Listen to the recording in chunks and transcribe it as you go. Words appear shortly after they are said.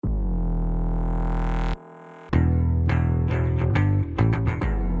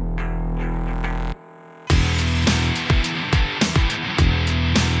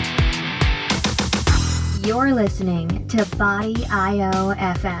You're listening to BIOFM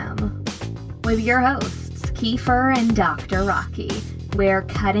with your hosts, Kiefer and Dr. Rocky, where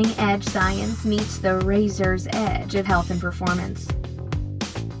cutting-edge science meets the razor's edge of health and performance.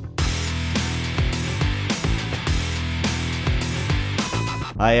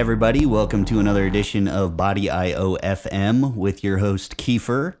 Hi, everybody. Welcome to another edition of Body IOFM with your host,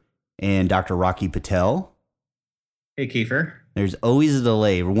 Kiefer, and Dr. Rocky Patel. Hey, Kiefer. There's always a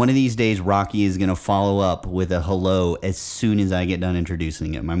delay. One of these days, Rocky is going to follow up with a hello as soon as I get done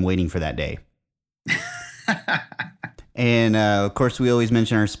introducing him. I'm waiting for that day. And, of course, we always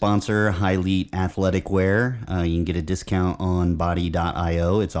mention our sponsor, High Elite Athletic Wear. You can get a discount on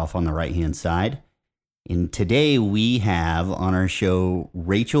body.io. It's off on the right-hand side. And today we have on our show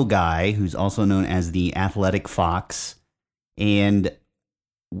Rachel Guy, who's also known as the Athletic Fox, and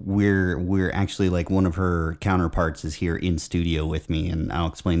we're actually like one of her counterparts is here in studio with me, and I'll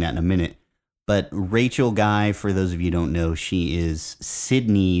explain that in a minute. But Rachel Guy, for those of you who don't know, she is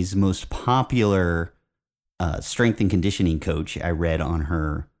Sydney's most popular strength and conditioning coach. I read on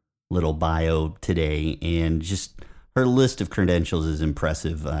her little bio today, and just her list of credentials is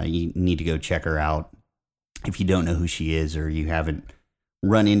impressive. You need to go check her out. If you don't know who she is or you haven't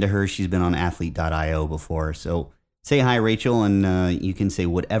run into her, she's been on athlete.io before. So say hi, Rachel, and you can say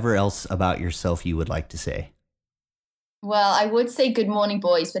whatever else about yourself you would like to say. Well, I would say good morning,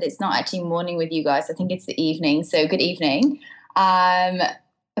 boys, but it's not actually morning with you guys. I think it's the evening. So good evening.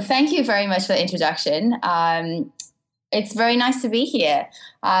 Thank you very much for the introduction. It's very nice to be here.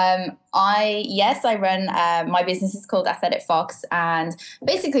 I run, my business is called Athletic Fox. And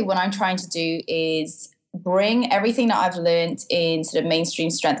basically what I'm trying to do is bring everything that I've learned in sort of mainstream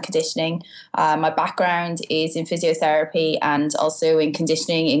strength conditioning. My background is in physiotherapy and also in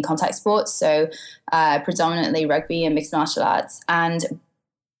conditioning in contact sports. So predominantly rugby and mixed martial arts, and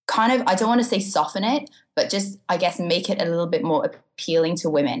kind of, I don't want to say soften it, but just, I guess, make it a little bit more appealing to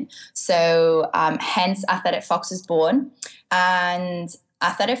women. So hence Athletic Fox was born. And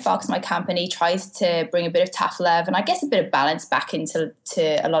Athletic Fox, my company, tries to bring a bit of tough love and I guess a bit of balance back into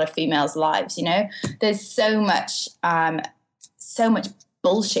a lot of females' lives. You know, there's so much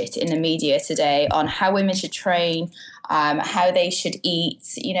bullshit in the media today on how women should train, how they should eat,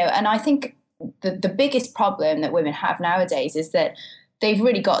 you know, and I think the biggest problem that women have nowadays is that they've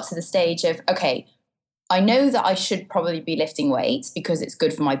really got to the stage of, okay, I know that I should probably be lifting weights because it's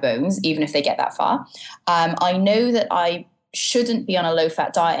good for my bones, even if they get that far. I know that I shouldn't be on a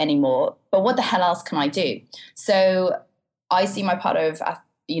low-fat diet anymore, but what the hell else can I do? So I see my part of,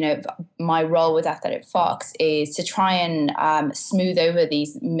 my role with Athletic Fox is to try and smooth over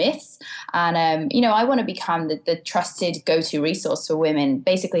these myths. And, I want to become the trusted go-to resource for women,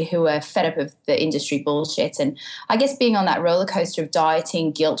 basically who are fed up of the industry bullshit. And I guess being on that roller coaster of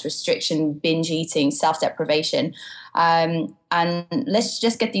dieting, guilt, restriction, binge eating, self-deprivation. And let's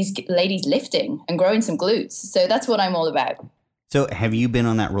just get these ladies lifting and growing some glutes. So that's what I'm all about. So have you been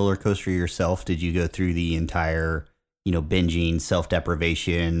on that roller coaster yourself? Did you go through the entire, binging,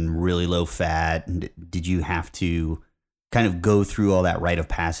 self-deprivation, really low fat? And did you have to kind of go through all that rite of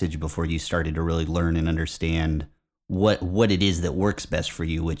passage before you started to really learn and understand what it is that works best for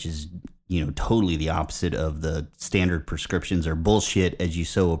you, which is, totally the opposite of the standard prescriptions or bullshit, as you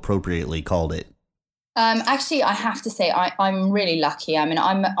so appropriately called it? Actually, I have to say I'm really lucky. I mean,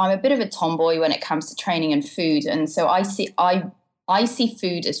 I'm a bit of a tomboy when it comes to training and food, and so I see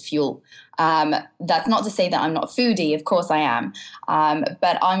food as fuel. That's not to say that I'm not foodie. Of course I am.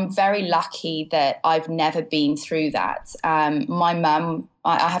 But I'm very lucky that I've never been through that. My mum,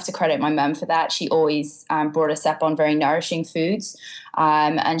 I have to credit my mum for that. She always brought us up on very nourishing foods.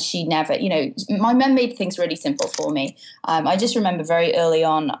 And she never, my mum made things really simple for me. I just remember very early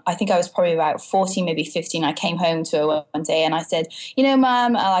on, I think I was probably about 14, maybe 15. I came home to her one day and I said,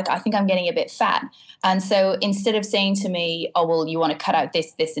 Mum, I think I'm getting a bit fat. And so instead of saying to me, oh, well, you want to cut out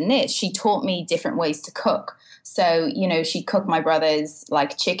this, this, and this, she taught me different ways to cook. So, she'd cook my brothers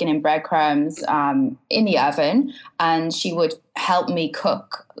like chicken and breadcrumbs in the oven, and she would help me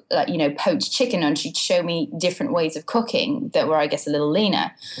cook, poached chicken, and she'd show me different ways of cooking that were, I guess, a little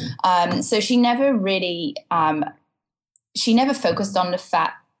leaner. So she never really, she never focused on the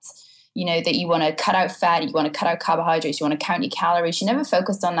fat, that you want to cut out fat, you want to cut out carbohydrates, you want to count your calories. She never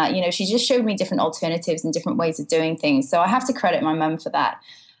focused on that. She just showed me different alternatives and different ways of doing things. So I have to credit my mum for that.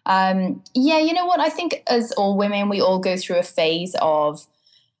 You know what? I think as all women, we all go through a phase of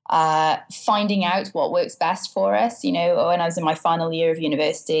finding out what works best for us. When I was in my final year of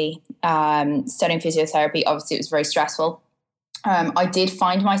university, studying physiotherapy, obviously it was very stressful. I did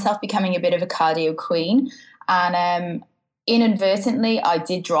find myself becoming a bit of a cardio queen, and inadvertently I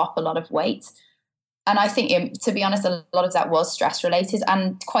did drop a lot of weight. And I think, to be honest, a lot of that was stress related.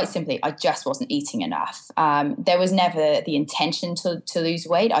 And quite simply, I just wasn't eating enough. There was never the intention to lose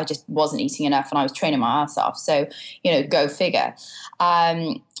weight. I just wasn't eating enough and I was training my ass off. So, go figure.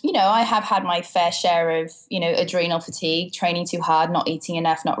 I have had my fair share of, adrenal fatigue, training too hard, not eating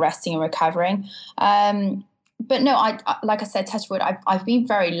enough, not resting and recovering. But no, I like I said, touch wood, I've been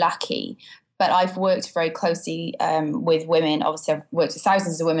very lucky. But I've worked very closely with women. Obviously, I've worked with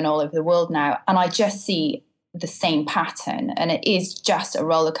thousands of women all over the world now, and I just see the same pattern. And it is just a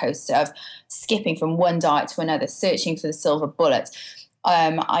roller coaster of skipping from one diet to another, searching for the silver bullet.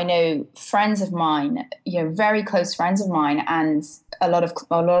 I know friends of mine, very close friends of mine, and a lot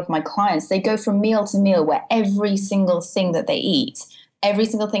of my clients, they go from meal to meal where every single thing that they eat, every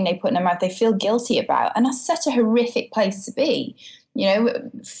single thing they put in their mouth, they feel guilty about. And that's such a horrific place to be.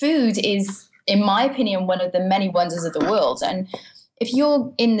 Food is, in my opinion, one of the many wonders of the world. And if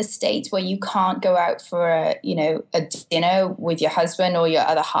you're in the state where you can't go out for a dinner with your husband or your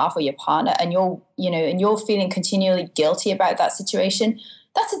other half or your partner, and you're feeling continually guilty about that situation,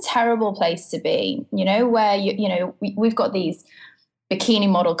 that's a terrible place to be. Where we've got these bikini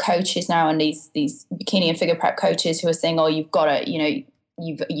model coaches now, and these bikini and figure prep coaches who are saying, oh, you've got to,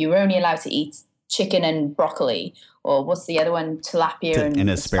 you're only allowed to eat chicken and broccoli, or what's the other one, tilapia and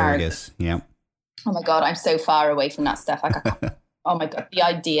asparagus. Yeah. Oh my God, I'm so far away from that stuff. Oh my God, the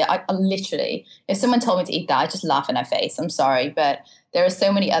idea, I literally, if someone told me to eat that, I'd just laugh in their face. I'm sorry, but there are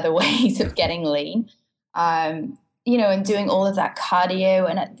so many other ways of getting lean, and doing all of that cardio,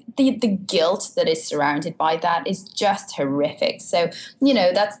 and the guilt that is surrounded by that is just horrific. So,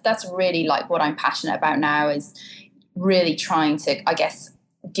 that's really like what I'm passionate about now, is really trying to, I guess,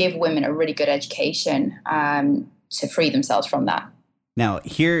 give women a really good education to free themselves from that. Now,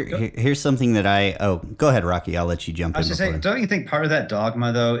 here's something that go ahead, Rocky. I'll let you jump in. I was just saying, don't you think part of that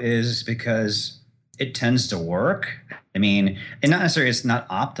dogma, though, is because it tends to work? I mean, and not necessarily it's not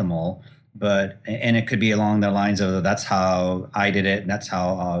optimal, and it could be along the lines of that's how I did it, and that's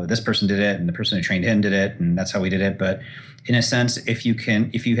how this person did it, and the person who trained him did it, and that's how we did it. But in a sense, if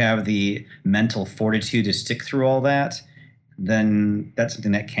you have the mental fortitude to stick through all that, then that's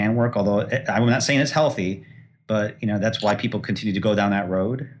something that can work. Although I'm not saying it's healthy, but that's why people continue to go down that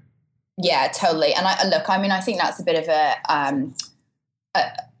road. Yeah, totally. And I think that's a bit of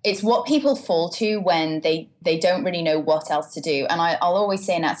it's what people fall to when they don't really know what else to do. And I'll always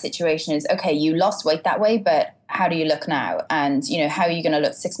say in that situation is, okay, you lost weight that way, but how do you look now? And, how are you going to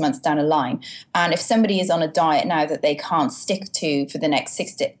look 6 months down the line? And if somebody is on a diet now that they can't stick to for the next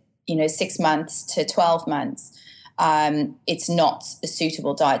 6 months to 12 months, it's not a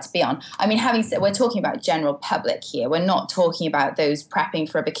suitable diet to be on. I mean, having said, we're talking about general public here. We're not talking about those prepping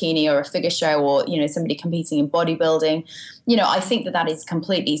for a bikini or a figure show, or, somebody competing in bodybuilding. I think that is a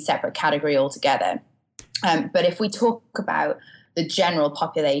completely separate category altogether. But if we talk about the general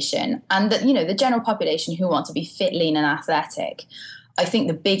population, and the general population who want to be fit, lean and athletic, I think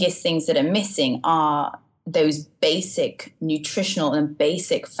the biggest things that are missing are those basic nutritional and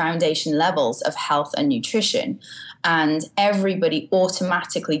basic foundation levels of health and nutrition. And everybody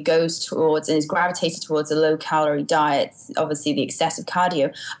automatically goes towards and is gravitated towards a low calorie diet, obviously the excessive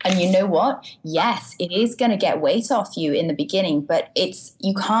cardio. And you know what? Yes, it is going to get weight off you in the beginning, but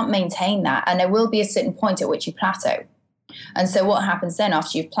you can't maintain that. And there will be a certain point at which you plateau. And so what happens then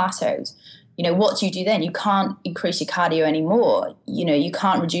after you've plateaued? What do you do then? You can't increase your cardio anymore. You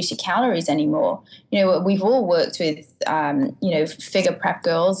can't reduce your calories anymore. We've all worked with, figure prep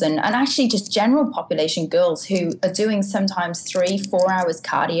girls and actually just general population girls who are doing sometimes 3-4 hours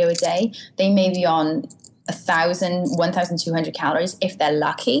cardio a day. They may be on 1,200 calories if they're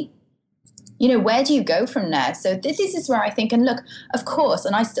lucky. Where do you go from there? So this is where I think, and look, of course,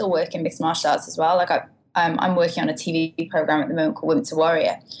 and I still work in mixed martial arts as well. Like I'm working on a TV program at the moment called Women to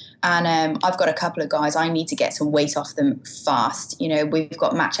Warrior. And I've got a couple of guys, I need to get some weight off them fast. We've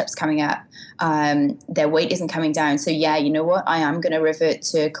got matchups coming up. Their weight isn't coming down. So yeah, you know what? I am going to revert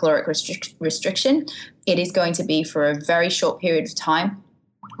to caloric restriction. It is going to be for a very short period of time,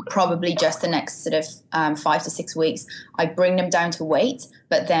 probably just the next sort of 5 to 6 weeks. I bring them down to weight,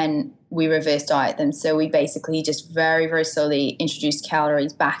 but then we reverse diet them. So we basically just very, very slowly introduce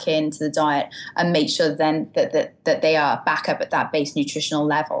calories back into the diet and make sure then that they are back up at that base nutritional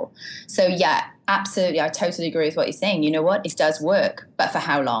level. So yeah, absolutely. I totally agree with what you're saying. You know what? It does work, but for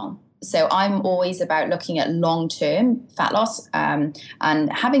how long? So I'm always about looking at long-term fat loss and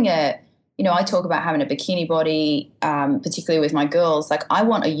having I talk about having a bikini body, particularly with my girls. Like I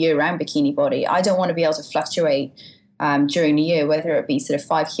want a year-round bikini body. I don't want to be able to fluctuate during the year, whether it be sort of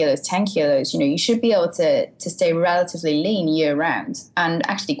 5 kilos, 10 kilos. You should be able to stay relatively lean year-round, and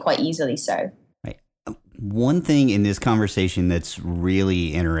actually quite easily so. Right. one thing in this conversation that's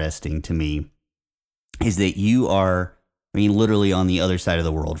really interesting to me is that you are, I mean, literally on the other side of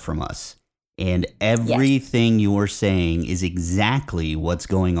the world from us. And everything you're saying is exactly what's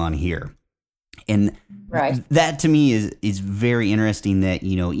going on here. And that to me is very interesting that,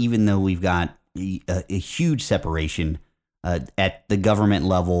 you know, even though we've got a huge separation at the government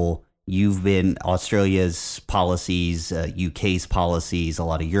level, you've been Australia's policies, UK's policies, a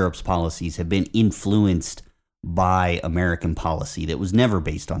lot of Europe's policies have been influenced by American policy that was never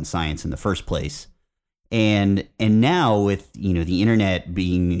based on science in the first place. And now with, you know, the internet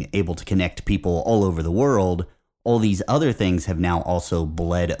being able to connect people all over the world, all these other things have now also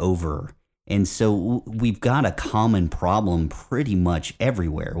bled over. And so we've got a common problem pretty much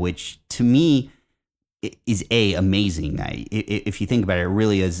everywhere, which to me is amazing. If you think about it, it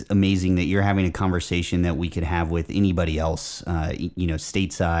really is amazing that you're having a conversation that we could have with anybody else, you know,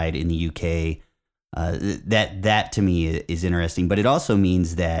 stateside in the UK. That to me is interesting, but it also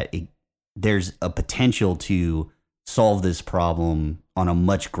means that there's a potential to solve this problem on a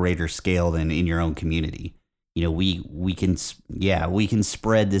much greater scale than in your own community. You know, we can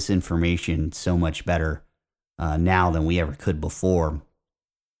spread this information so much better now than we ever could before.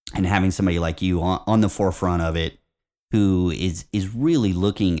 And having somebody like you on the forefront of it, who is really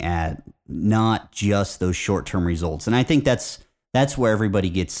looking at not just those short-term results. And I think that's where everybody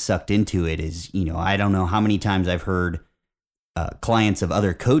gets sucked into it is, you know, I don't know how many times I've heard clients of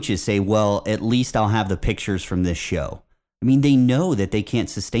other coaches say, well, at least I'll have the pictures from this show. I mean, they know that they can't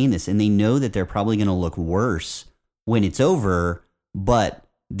sustain this, and they know that they're probably going to look worse when it's over. But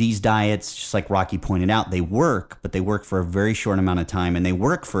these diets, just like Rocky pointed out, they work, but they work for a very short amount of time, and they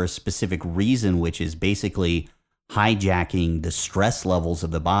work for a specific reason, which is basically hijacking the stress levels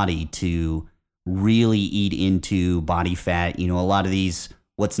of the body to really eat into body fat. You know, a lot of these,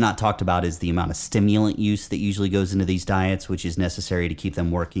 what's not talked about is the amount of stimulant use that usually goes into these diets, which is necessary to keep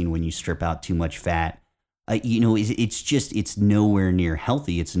them working when you strip out too much fat. You know, it's nowhere near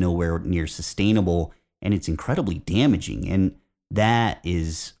healthy. It's nowhere near sustainable, and it's incredibly damaging. And that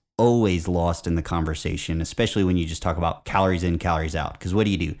is always lost in the conversation, especially when you just talk about calories in, calories out. Because what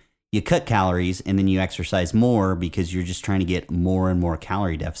do? You cut calories and then you exercise more because you're just trying to get more and more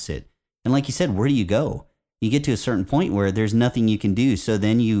calorie deficit. And like you said, where do you go? You get to a certain point where there's nothing you can do. So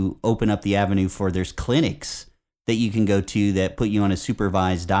then you open up the avenue for there's clinics that you can go to that put you on a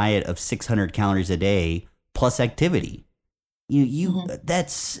supervised diet of 600 calories a day plus activity.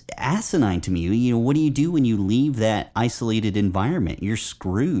 That's asinine to me. You know, what do you do when you leave that isolated environment? You're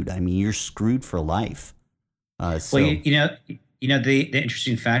screwed. I mean, you're screwed for life. Well, the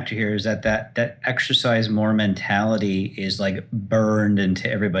interesting factor here is that exercise more mentality is like burned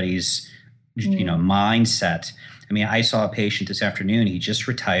into everybody's mindset. I mean, I saw a patient this afternoon. He just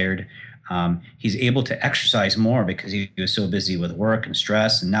retired. He's able to exercise more because he was so busy with work and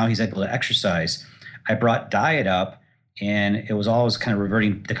stress, and now he's able to exercise. I brought diet up, and it was always kind of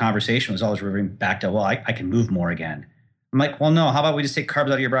reverting. The conversation was always reverting back to, well, I can move more again. I'm like, well, no. How about we just take carbs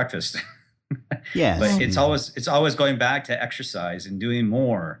out of your breakfast? Yeah, but it's always going back to exercise and doing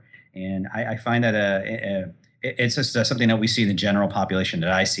more. And I find that it's just something that we see in the general population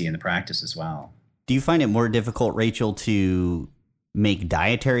that I see in the practice as well. Do you find it more difficult, Rachel, to make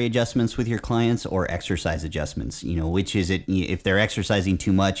dietary adjustments with your clients or exercise adjustments? You know, which is it? If they're exercising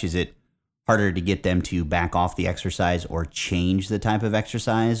too much, is it harder to get them to back off the exercise or change the type of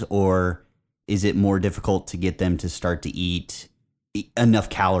exercise? Or is it more difficult to get them to start to eat enough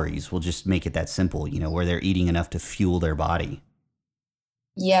calories? We'll just make it that simple, you know, where they're eating enough to fuel their body.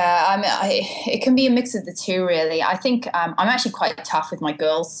 Yeah, I mean, it can be a mix of the two, really. I think I'm actually quite tough with my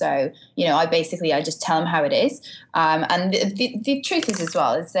girls. So, you know, I just tell them how it is. And the truth is as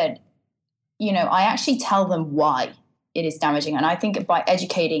well is that, you know, I actually tell them why it is damaging. And I think by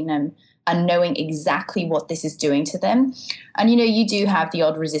educating them and knowing exactly what this is doing to them. And, you know, you do have the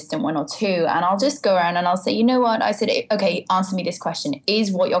odd resistant one or two. And I'll just go around and I'll say, you know what? I said, okay, answer me this question.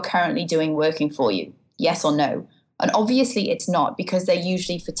 Is what you're currently doing working for you? Yes or no? And obviously it's not, because they're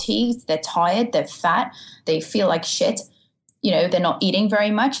usually fatigued, they're tired, they're fat, they feel like shit. You know, they're not eating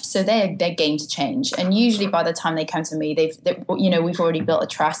very much. So they're game to change. And usually by the time they come to me, we've already built a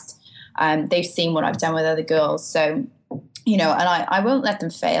trust. They've seen what I've done with other girls. So, you know, and I won't let them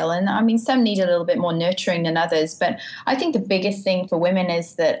fail. And I mean, some need a little bit more nurturing than others. But I think the biggest thing for women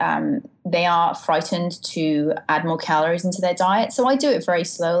is that they are frightened to add more calories into their diet. So I do it very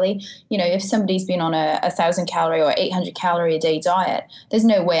slowly. You know, if somebody's been on a 1,000 calorie or 800 calorie a day diet, there's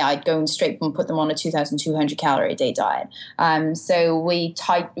no way I'd go straight and put them on a 2,200 calorie a day diet. So we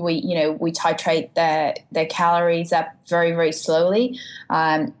titrate their calories up very, very slowly.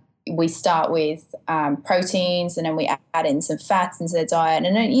 we start with proteins, and then we add in some fats into the diet.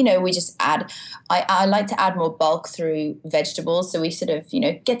 And then, you know, we just add, I like to add more bulk through vegetables. So we sort of, you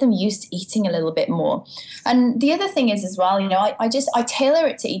know, get them used to eating a little bit more. And the other thing is as well, you know, I tailor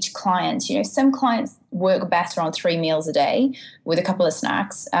it to each client. You know, some clients work better on 3 meals a day with a couple of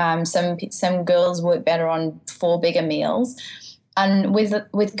snacks. Some girls work better on 4 bigger meals. And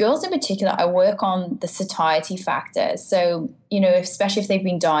with girls in particular, I work on the satiety factor. So, you know, especially if they've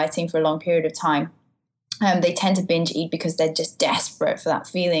been dieting for a long period of time, they tend to binge eat because they're just desperate for that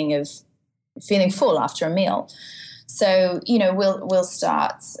feeling of feeling full after a meal. So, you know, we'll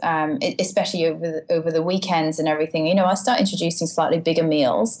start, especially over the weekends and everything. You know, I start introducing slightly bigger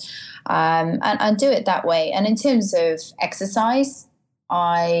meals, and do it that way. And in terms of exercise,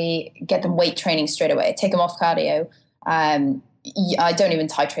 I get them weight training straight away. I take them off cardio. I don't even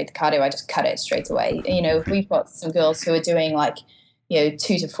titrate the cardio. I just cut it straight away. You know, if we've got some girls who are doing like, you know,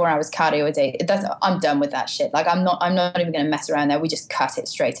 2 to 4 hours cardio a day, I'm done with that shit. Like I'm not even going to mess around there. We just cut it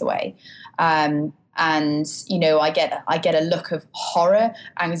straight away. And you know, I get a look of horror,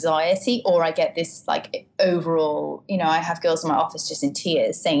 anxiety, or I get this like overall, you know, I have girls in my office just in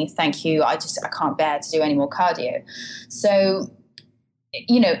tears saying, thank you. I can't bear to do any more cardio. So,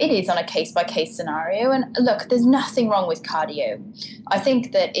 you know, it is on a case-by-case scenario. And look, there's nothing wrong with cardio. I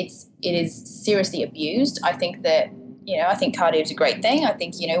think that it is seriously abused. I think that, you know, I think cardio is a great thing. I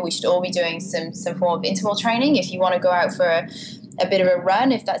think, you know, we should all be doing some form of interval training. If you want to go out for a bit of a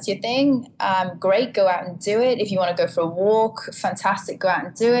run, if that's your thing, great, go out and do it. If you want to go for a walk, fantastic, go out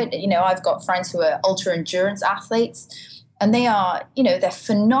and do it. You know, I've got friends who are ultra endurance athletes, and they are, you know, they're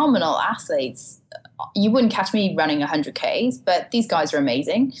phenomenal athletes. You wouldn't catch me running 100 Ks, but these guys are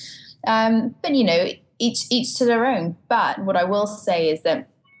amazing. But, you know, each to their own. But what I will say is that,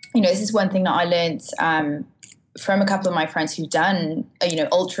 you know, this is one thing that I learned from a couple of my friends who've done, you know,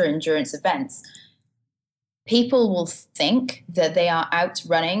 ultra endurance events. People will think that they are out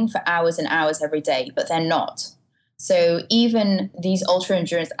running for hours and hours every day, but they're not. So even these ultra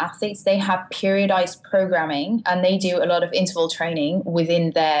endurance athletes, they have periodized programming, and they do a lot of interval training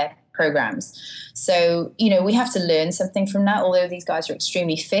within their programs. So, you know, we have to learn something from that, although these guys are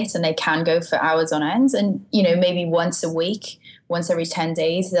extremely fit and they can go for hours on end. And, you know, maybe once a week, once every 10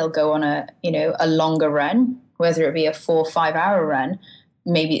 days, they'll go on a longer run, whether it be a 4 or 5 hour run,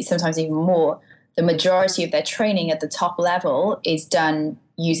 maybe sometimes even more. The majority of their training at the top level is done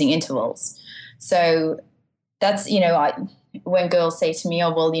using intervals. So that's, you know, when girls say to me,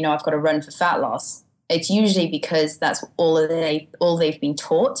 oh, well, you know, I've got to run for fat loss, it's usually because that's all they've been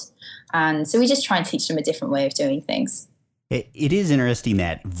taught. And so we just try and teach them a different way of doing things. It is interesting,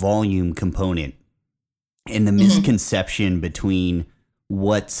 that volume component and the misconception between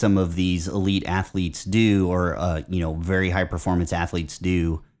what some of these elite athletes do, or, you know, very high performance athletes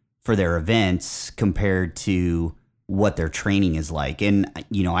do for their events compared to what their training is like. And,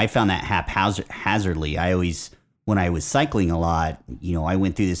 you know, I found that haphazardly. When I was cycling a lot, you know, I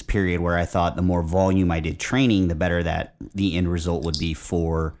went through this period where I thought the more volume I did training, the better that the end result would be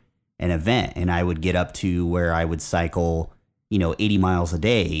for an event. And I would get up to where I would cycle, you know, 80 miles a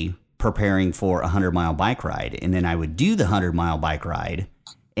day preparing for a 100-mile bike ride. And then I would do the 100-mile bike ride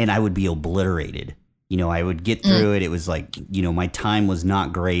and I would be obliterated. You know, I would get through it. It was like, you know, my time was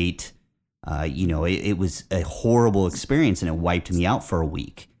not great. You know, it was a horrible experience, and it wiped me out for a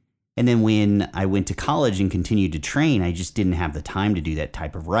week. And then when I went to college and continued to train, I just didn't have the time to do that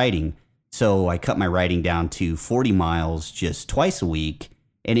type of riding. So I cut my riding down to 40 miles just twice a week.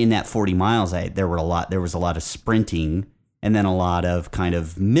 And in that 40 miles, there was a lot of sprinting, and then a lot of kind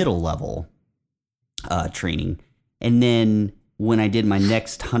of middle level training. And then when I did my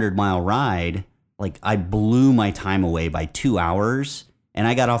next 100-mile ride, like I blew my time away by 2 hours, and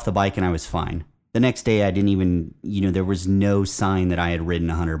I got off the bike and I was fine. The next day, I didn't even, you know, there was no sign that I had ridden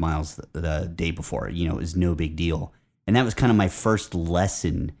 100 miles the day before. You know, it was no big deal. And that was kind of my first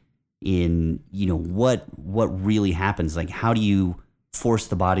lesson in, you know, what really happens. Like, how do you force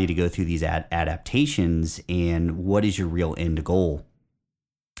the body to go through these adaptations, and what is your real end goal?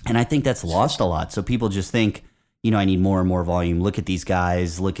 And I think that's lost a lot. So people just think, you know, I need more and more volume. Look at these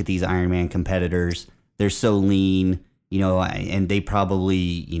guys. Look at these Ironman competitors. They're so lean. You know, and they probably,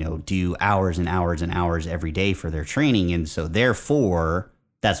 you know, do hours and hours and hours every day for their training. And so therefore,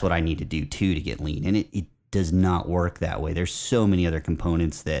 that's what I need to do too to get lean. And it does not work that way. There's so many other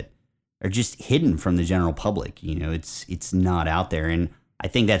components that are just hidden from the general public. You know, it's not out there. And I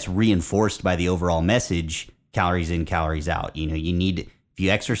think that's reinforced by the overall message, calories in, calories out. You know, if you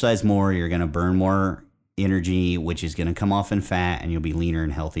exercise more, you're going to burn more energy, which is going to come off in fat, and you'll be leaner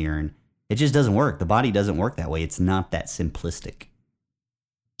and healthier. And it just doesn't work. The body doesn't work that way. It's not that simplistic.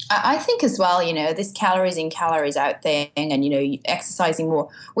 I think as well, this calories in, calories out thing, and, exercising more.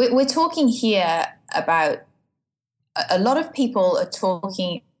 We're talking here about a lot of people are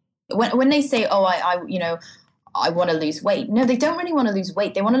talking when they say, oh, I want to lose weight. No, they don't really want to lose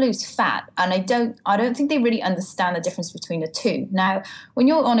weight. They want to lose fat. And I don't think they really understand the difference between the two. Now, when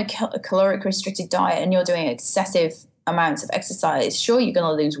you're on a caloric restricted diet and you're doing excessive amounts of exercise, sure, you're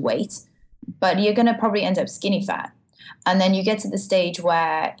going to lose weight, but you're going to probably end up skinny fat. And then you get to the stage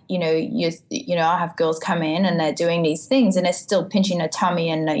where, I have girls come in and they're doing these things and they're still pinching their tummy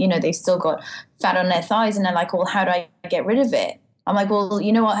and, they've still got fat on their thighs. And they're like, well, how do I get rid of it? I'm like, well,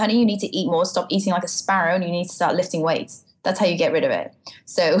 you know what, honey, you need to eat more, stop eating like a sparrow, and you need to start lifting weights. That's how you get rid of it.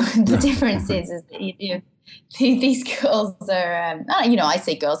 So the difference is that, these girls are, I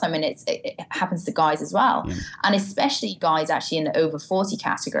say girls, I mean, it happens to guys as well. Yeah. And especially guys actually in the over 40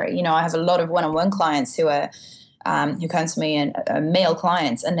 category. I have a lot of one-on-one clients who come to me, and male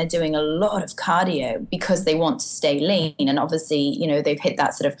clients, and they're doing a lot of cardio because they want to stay lean. And obviously, they've hit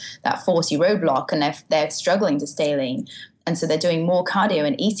that sort of that 40 roadblock, and they're struggling to stay lean. And so they're doing more cardio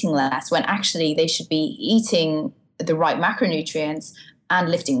and eating less, when actually they should be eating the right macronutrients and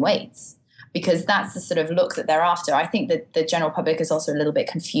lifting weights, because that's the sort of look that they're after. I think that the general public is also a little bit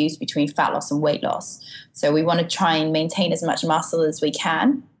confused between fat loss and weight loss. So we want to try and maintain as much muscle as we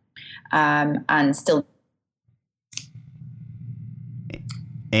can, and still.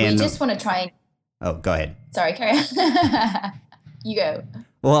 And we just want to try and. Oh, go ahead. Sorry, carry on. You go.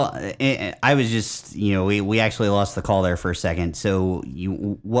 Well, I was just, we actually lost the call there for a second. So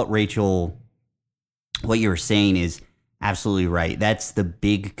what you were saying is absolutely right. That's the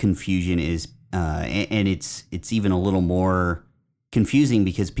big confusion is, and it's even a little more confusing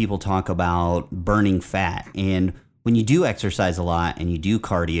because people talk about burning fat. And when you do exercise a lot and you do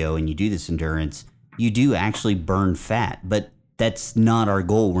cardio and you do this endurance, you do actually burn fat, but that's not our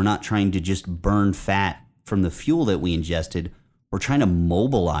goal. We're not trying to just burn fat from the fuel that we ingested. We're trying to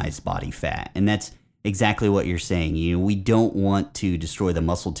mobilize body fat. And that's exactly what you're saying. We don't want to destroy the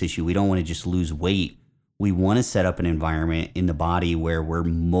muscle tissue. We don't want to just lose weight. We want to set up an environment in the body where we're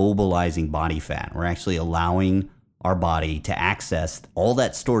mobilizing body fat. We're actually allowing our body to access all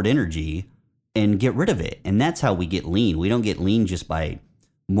that stored energy and get rid of it. And that's how we get lean. We don't get lean just by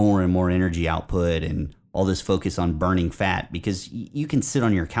more and more energy output and all this focus on burning fat, because you can sit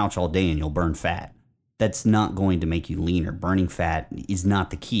on your couch all day and you'll burn fat. That's not going to make you leaner. Burning fat is not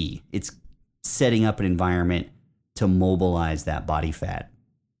the key. It's setting up an environment to mobilize that body fat.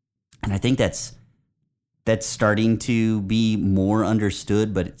 And I think that's starting to be more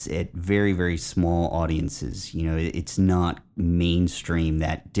understood, but it's at very, very small audiences. It's not mainstream,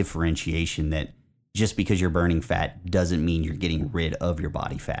 that differentiation that just because you're burning fat doesn't mean you're getting rid of your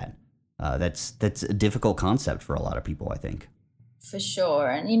body fat. That's a difficult concept for a lot of people, I think. For sure.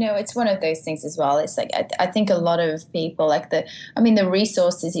 And, it's one of those things as well. It's like, I think a lot of people the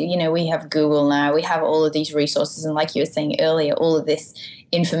resources, we have Google now, we have all of these resources. And like you were saying earlier, all of this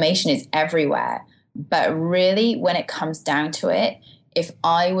information is everywhere. But really, when it comes down to it, if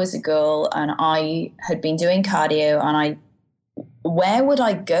I was a girl and I had been doing cardio and where would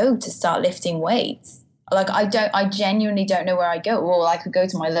I go to start lifting weights? I genuinely don't know where I go. Well, I could go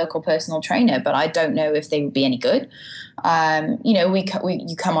to my local personal trainer, but I don't know if they would be any good.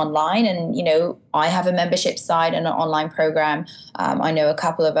 You come online and, I have a membership site and an online program. I know a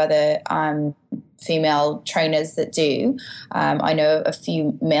couple of other female trainers that do. I know a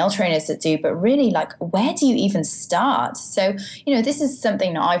few male trainers that do, but really, where do you even start? So, this is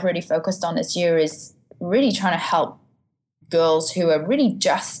something that I've really focused on this year, is really trying to help girls who are really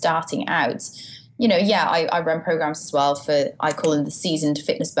just starting out. I run programs as well I call them the seasoned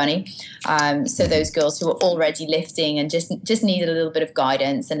fitness bunny. So those girls who are already lifting and just need a little bit of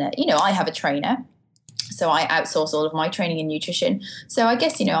guidance. And, I have a trainer. So I outsource all of my training and nutrition. So I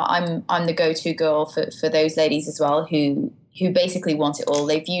guess, I'm the go-to girl for those ladies as well who basically want it all.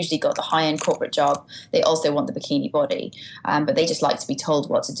 They've usually got the high-end corporate job. They also want the bikini body, but they just like to be told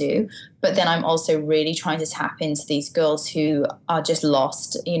what to do. But then I'm also really trying to tap into these girls who are just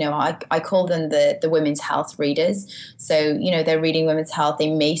lost. I call them the women's health readers. So, they're reading women's health. They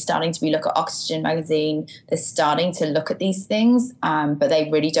may starting to look at Oxygen magazine. They're starting to look at these things, but they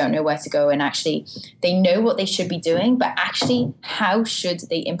really don't know where to go. And actually, they know what they should be doing, but actually, how should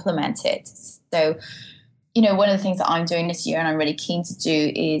they implement it? So, one of the things that I'm doing this year and I'm really keen to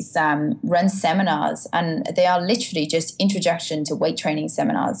do is run seminars, and they are literally just introduction to weight training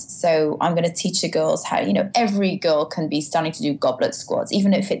seminars. So I'm going to teach the girls how, every girl can be starting to do goblet squats,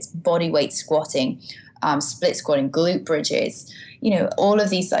 even if it's body weight squatting, split squatting, glute bridges, all of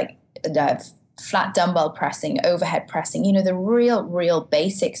these flat dumbbell pressing, overhead pressing, you know, the real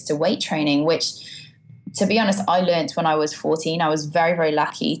basics to weight training, which, to be honest, I learned when I was 14. I was very, very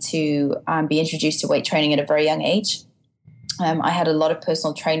lucky to be introduced to weight training at a very young age. I had a lot of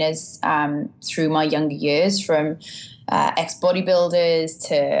personal trainers through my younger years, from ex-bodybuilders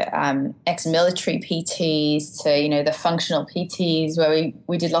to ex-military PTs to, you know, the functional PTs where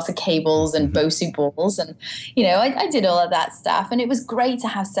we did lots of cables and BOSU balls. And, you know, I did all of that stuff. And it was great to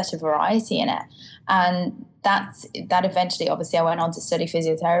have such a variety in it. And that eventually, obviously, I went on to study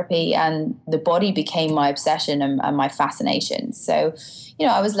physiotherapy, and the body became my obsession and my fascination. So, you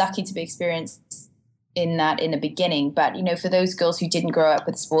know, I was lucky to be experienced in that in the beginning. But, you know, for those girls who didn't grow up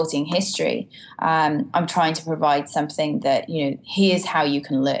with sporting history, I'm trying to provide something that, you know, here's how you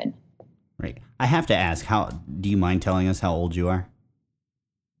can learn. Right. I have to ask, do you mind telling us how old you are?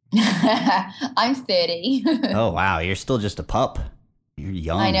 I'm 30. Oh, wow. You're still just a pup. You're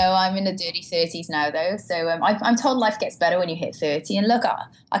young. I know. I'm in the dirty 30s now, though. So I'm told life gets better when you hit 30. And look,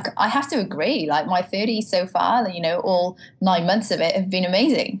 I have to agree. Like, my 30s so far, you know, all 9 months of it have been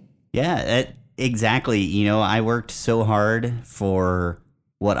amazing. Yeah, exactly. You know, I worked so hard for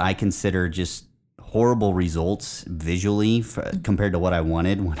what I consider just horrible results visually compared to what I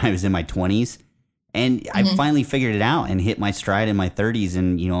wanted when I was in my 20s. And I finally figured it out and hit my stride in my 30s.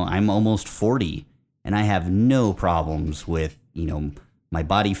 And, you know, I'm almost 40 and I have no problems with, you know, my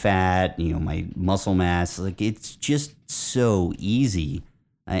body fat, you know, my muscle mass. Like, it's just so easy.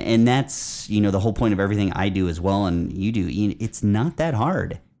 And that's, you know, the whole point of everything I do as well. And you do. It's not that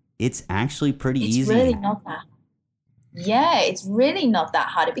hard. It's actually pretty easy. It's really not that. Yeah, it's really not that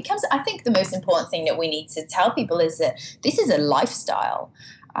hard. It becomes, I think the most important thing that we need to tell people is that this is a lifestyle.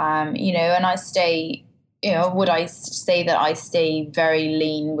 You know, and I stay, you know, would I say that I stay very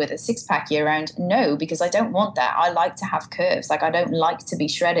lean with a six-pack year round? No, because I don't want that. I like to have curves. Like, I don't like to be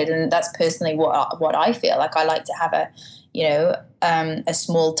shredded. And that's personally what I feel. Like, I like to have a, you know, a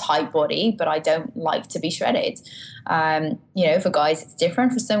small, tight body, but I don't like to be shredded. You know, for guys, it's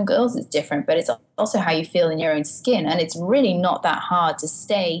different. For some girls, it's different. But it's also how you feel in your own skin. And it's really not that hard to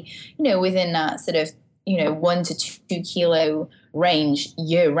stay, you know, within that sort of, you know, 1 to 2 kilo range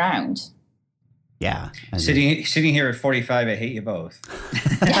year round. Yeah. Sitting here at 45, I hate you both.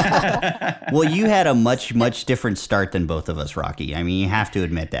 Well, you had a much different start than both of us, Rocky. I mean, you have to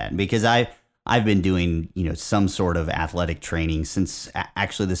admit that, because I've been doing, you know, some sort of athletic training since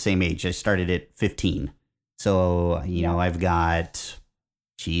actually the same age. I started at 15. So, you know, I've got,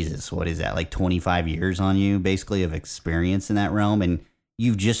 Jesus, what is that? Like 25 years on you, basically, of experience in that realm. And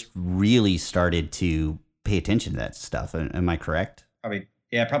you've just really started to pay attention to that stuff. Am I correct?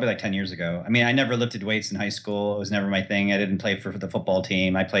 Probably like 10 years ago. I mean, I never lifted weights in high school. It was never my thing. I didn't play for the football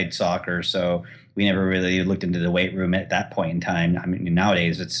team. I played soccer, so we never really looked into the weight room at that point in time. I mean,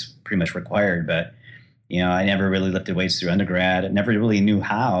 nowadays it's pretty much required, but, you know, I never really lifted weights through undergrad. I never really knew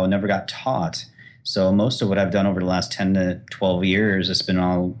how, never got taught. So most of what I've done over the last 10 to 12 years has been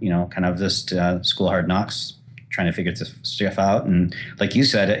all, you know, kind of just school hard knocks, trying to figure this stuff out. And like you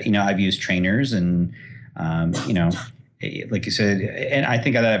said, you know, I've used trainers and, you know, like you said, and I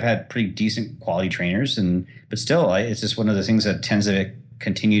think that I've had pretty decent quality trainers, but still, it's just one of the things that tends to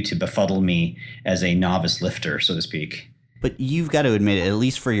continue to befuddle me as a novice lifter, so to speak. But you've got to admit, at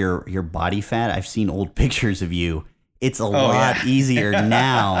least for your body fat, I've seen old pictures of you. It's a lot easier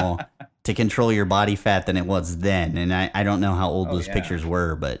now to control your body fat than it was then. And I don't know how old those pictures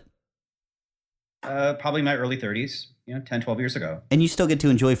were, but probably my early 30s. You know, 10, 12 years ago. And you still get to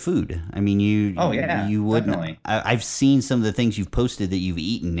enjoy food. I mean, you wouldn't. Definitely. I've seen some of the things you've posted that you've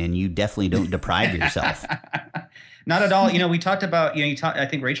eaten, and you definitely don't deprive yourself. Not at all. You know, we talked about, you know, I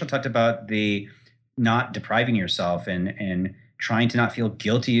think Rachel talked about the not depriving yourself and trying to not feel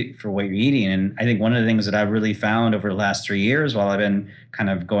guilty for what you're eating. And I think one of the things that I've really found over the last 3 years while I've been kind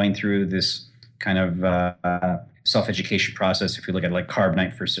of going through this kind of self-education process, if you look at like Carb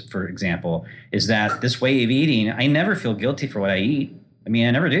Night, for example, is that this way of eating, I never feel guilty for what I eat. I mean,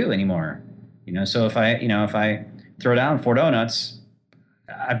 I never do anymore. You know, so if I throw down 4 donuts,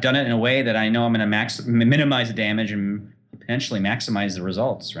 I've done it in a way that I know I'm going to minimize the damage and potentially maximize the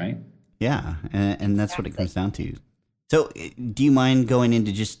results, right? Yeah, and that's what it comes down to. So do you mind going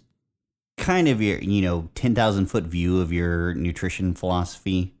into just kind of your, you know, 10,000 foot view of your nutrition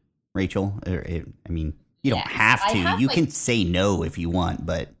philosophy, Rachel? I mean, you don't have to. You can say no if you want,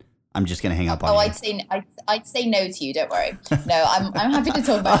 but I'm just going to hang up on you. I'd say no to you. Don't worry. No, I'm happy to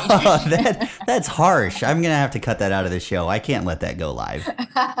talk about nutrition. That's harsh. I'm going to have to cut that out of the show. I can't let that go live.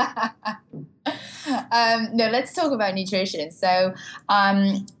 No, let's talk about nutrition. So,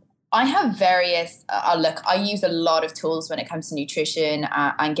 I have various, look, I use a lot of tools when it comes to nutrition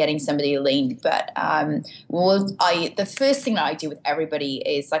and getting somebody lean. But the first thing that I do with everybody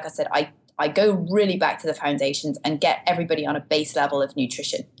is, like I said, I go really back to the foundations and get everybody on a base level of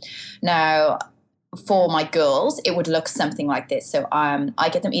nutrition. Now, for my girls, it would look something like this. So I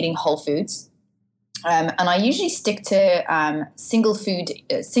get them eating whole foods. And I usually stick to single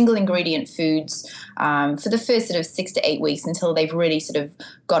ingredient foods for the first sort of 6 to 8 weeks until they've really sort of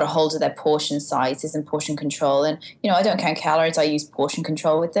got a hold of their portion sizes and portion control. And, I don't count calories. I use portion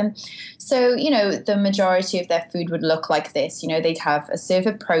control with them. So, the majority of their food would look like this. They'd have a serve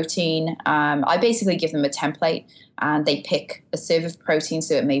of protein. I basically give them a template and they pick a serve of protein.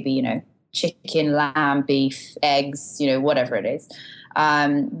 So it may be, chicken, lamb, beef, eggs, whatever it is.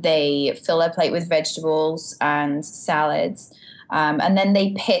 They fill their plate with vegetables and salads. And then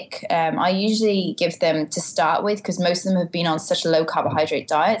they pick, I usually give them to start with, because most of them have been on such low carbohydrate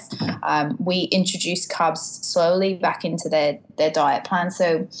diets. We introduce carbs slowly back into their diet plan.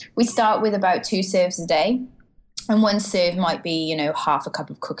 So we start with about 2 serves a day. And one serve might be, half a cup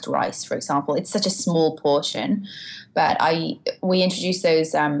of cooked rice, for example. It's such a small portion. But we introduce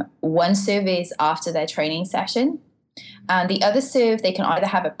those. One serve is after their training session. And the other serve, they can either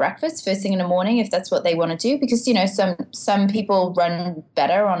have at breakfast first thing in the morning, if that's what they want to do, because, some people run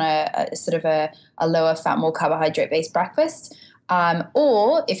better on a sort of a lower fat, more carbohydrate-based breakfast.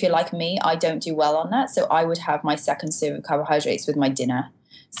 Or if you're like me, I don't do well on that. So I would have my second serve of carbohydrates with my dinner.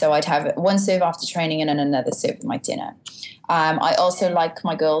 So I'd have one serve after training and then another serve with my dinner. I also like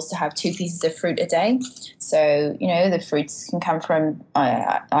my girls to have 2 pieces of fruit a day. So, the fruits can come from,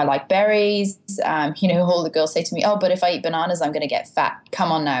 I like berries. All the girls say to me, oh, but if I eat bananas, I'm going to get fat.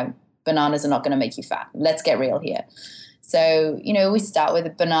 Come on now. Bananas are not going to make you fat. Let's get real here. So, we start with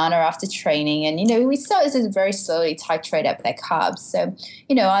a banana after training and, we start as very slowly titrate up their carbs. So,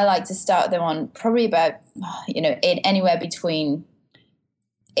 I like to start them on probably about, anywhere between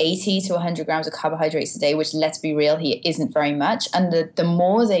 80 to 100 grams of carbohydrates a day, which, let's be real here, isn't very much. And the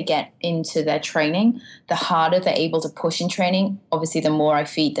more they get into their training, the harder they're able to push in training. Obviously, the more I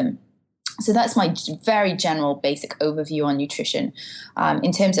feed them. So that's my very general basic overview on nutrition.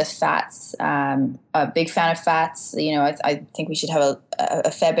 In terms of fats, a big fan of fats. I think we should have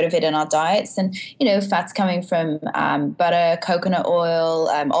a fair bit of it in our diets. And, fats coming from butter, coconut oil,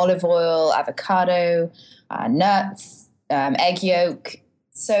 olive oil, avocado, nuts, egg yolk.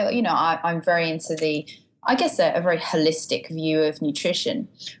 So, I'm very into a very holistic view of nutrition.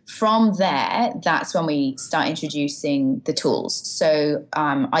 From there, that's when we start introducing the tools. So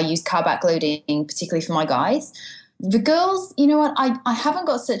I use carb backloading, particularly for my guys. The girls, you know what, I haven't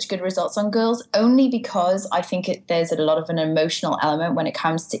got such good results on girls, only because I think there's a lot of an emotional element when it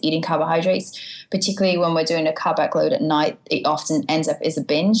comes to eating carbohydrates, particularly when we're doing a carb backload at night. It often ends up as a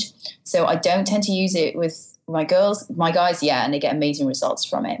binge. So I don't tend to use it with my guys, and they get amazing results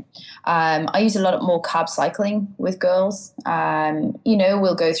from it. I use a lot more carb cycling with girls.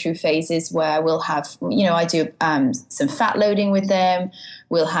 We'll go through phases where we'll have, I do some fat loading with them.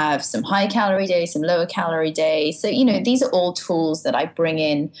 We'll have some high calorie days, some lower calorie days. So, these are all tools that I bring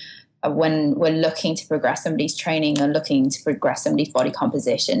in when we're looking to progress somebody's training or looking to progress somebody's body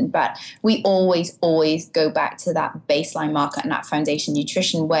composition. But we always go back to that baseline marker and that foundation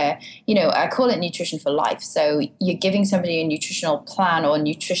nutrition where, I call it nutrition for life. So you're giving somebody a nutritional plan or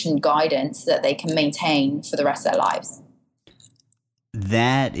nutrition guidance that they can maintain for the rest of their lives.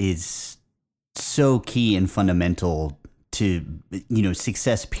 That is so key and fundamental to,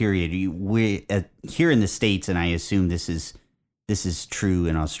 success, period. We here in the States, and I assume this is true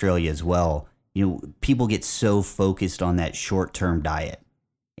in Australia as well. People get so focused on that short-term diet.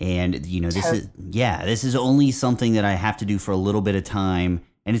 And, this is only something that I have to do for a little bit of time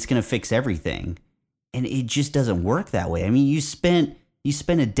and it's going to fix everything. And it just doesn't work that way. I mean, you spent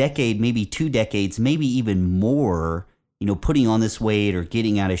a decade, maybe 2 decades, maybe even more, putting on this weight or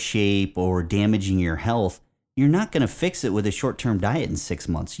getting out of shape or damaging your health. You're not going to fix it with a short-term diet in 6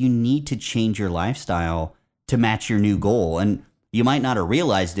 months. You need to change your lifestyle to match your new goal. And you might not have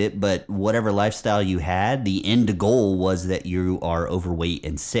realized it, but whatever lifestyle you had, the end goal was that you are overweight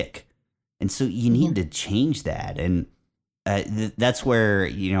and sick. And so you need to change that. And that's where,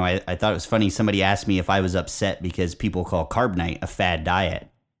 I thought it was funny. Somebody asked me if I was upset because people call Carb Night a fad diet.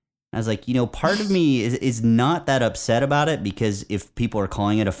 I was like, part of me is not that upset about it, because if people are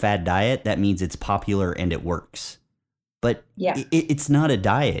calling it a fad diet, that means it's popular and it works. But it's not a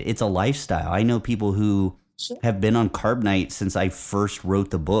diet. It's a lifestyle. I know people who have been on Carb Night since I first wrote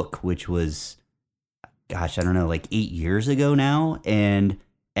the book, which was, gosh, I don't know, like 8 years ago now. And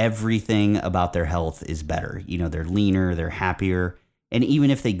everything about their health is better. They're leaner, they're happier. And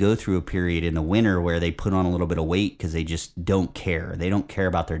even if they go through a period in the winter where they put on a little bit of weight because they just don't care, they don't care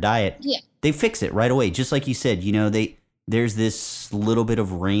about their diet, they fix it right away. Just like you said, there's this little bit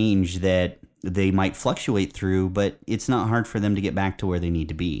of range that they might fluctuate through, but it's not hard for them to get back to where they need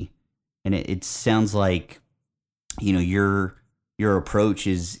to be. And it sounds like, your approach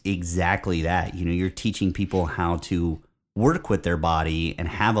is exactly that. You're teaching people how to work with their body and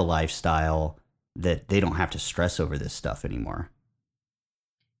have a lifestyle that they don't have to stress over this stuff anymore.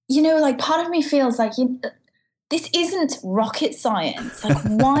 Like part of me feels like this isn't rocket science. Like,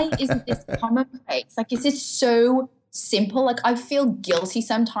 why isn't this commonplace? Like, is this so simple? Like, I feel guilty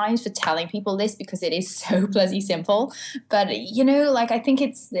sometimes for telling people this because it is so bloody simple. But, like, I think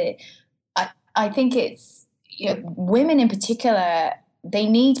it's women in particular, they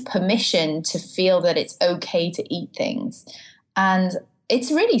need permission to feel that it's okay to eat things. And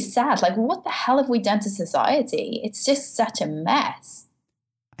it's really sad. Like, what the hell have we done to society? It's just such a mess.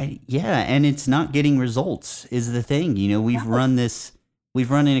 And it's not getting results is the thing. We've run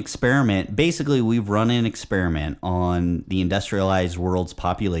an experiment. Basically, we've run an experiment on the industrialized world's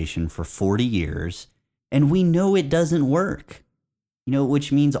population for 40 years, and we know it doesn't work.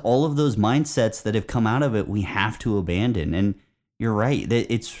 Which means all of those mindsets that have come out of it, we have to abandon. And you're right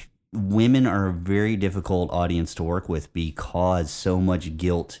that women are a very difficult audience to work with because so much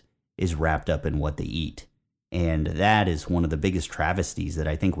guilt is wrapped up in what they eat. And that is one of the biggest travesties that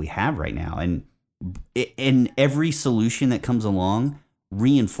I think we have right now. And every solution that comes along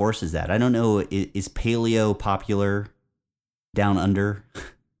reinforces that. I don't know, is paleo popular down under?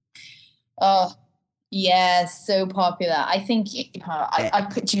 Oh, yeah, so popular. I think I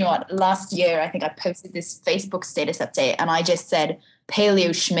put, last year I think I posted this Facebook status update and I just said paleo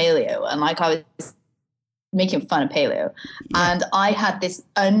schmaleo, and like I was making fun of paleo. And I had this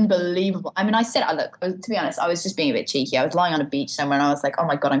unbelievable, I said, look, to be honest, I was just being a bit cheeky. I was lying on a beach somewhere and I was like, oh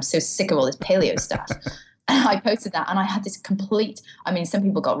my God, I'm so sick of all this paleo stuff. And I posted that and I had this complete, some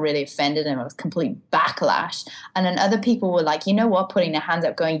people got really offended and it was complete backlash. And then other people were like, putting their hands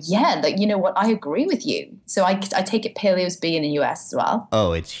up going, yeah, like, I agree with you. So I take it paleo's big in the US as well.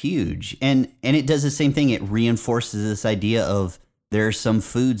 Oh, it's huge. And it does the same thing. It reinforces this idea of there are some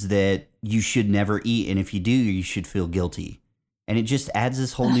foods that you should never eat, and if you do, you should feel guilty. And it just adds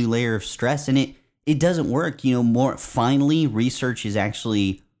this whole new layer of stress, and it doesn't work. Finally, research is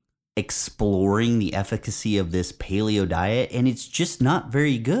actually exploring the efficacy of this paleo diet, and it's just not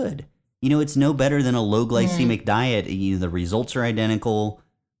very good. It's no better than a low glycemic diet. The results are identical.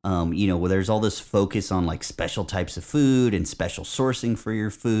 Where there's all this focus on like special types of food and special sourcing for your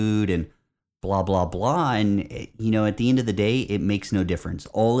food and blah, blah, blah. And, at the end of the day, it makes no difference.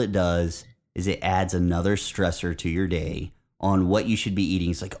 All it does is it adds another stressor to your day on what you should be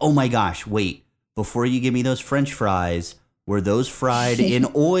eating. It's like, oh my gosh, wait, before you give me those French fries, were those fried in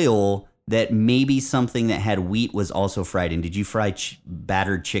oil that maybe something that had wheat was also fried in? Did you fry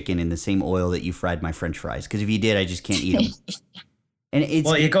battered chicken in the same oil that you fried my French fries? Because if you did, I just can't eat them. And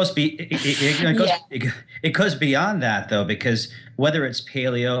it goes beyond that though, because whether it's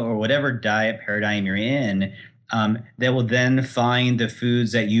paleo or whatever diet paradigm you're in, they will then find the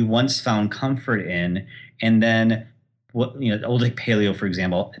foods that you once found comfort in, and then like paleo, for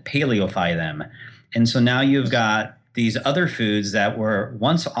example, paleofy them, and so now you've got these other foods that were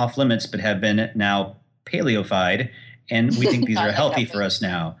once off limits but have been now paleofied, and we think these are healthy for us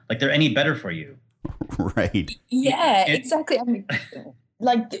now. Like they're any better for you. Right. Yeah, exactly.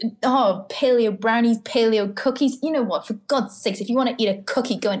 Paleo brownies, paleo cookies. You know what? For God's sakes, if you want to eat a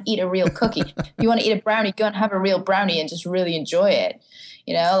cookie, go and eat a real cookie. If you want to eat a brownie, go and have a real brownie and just really enjoy it.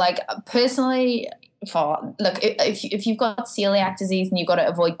 Personally, if you've got celiac disease and you've got to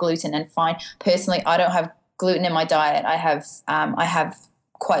avoid gluten, then fine. Personally, I don't have gluten in my diet. I have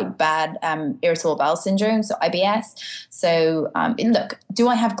quite bad irritable bowel syndrome, so IBS. So look, do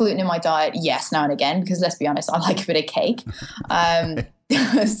I have gluten in my diet? Yes, now and again, because let's be honest, I like a bit of cake.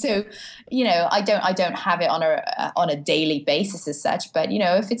 So I don't have it on a daily basis as such. But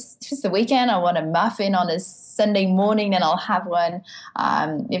if it's the weekend, I want a muffin on a Sunday morning, then I'll have one.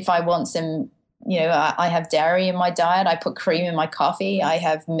 If I want some, I have dairy in my diet. I put cream in my coffee. I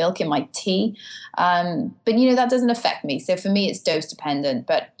have milk in my tea. But that doesn't affect me. So for me, it's dose dependent.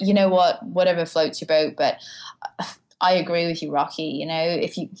 But you know what? Whatever floats your boat. But I agree with you, Rocky.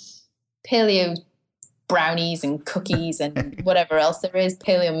 If you paleo brownies and cookies and whatever else there is,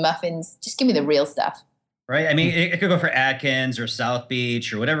 paleo muffins, just give me the real stuff. Right. I mean, it could go for Atkins or South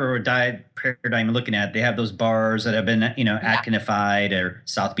Beach or whatever diet paradigm you're looking at. They have those bars that have been, Atkinified or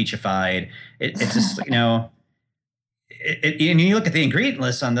South Beachified. It's just, and you look at the ingredient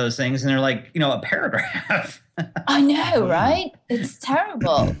list on those things, and they're like, a paragraph. I know, right? It's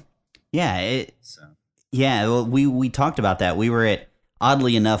terrible. Yeah. Yeah. Well, we talked about that. We were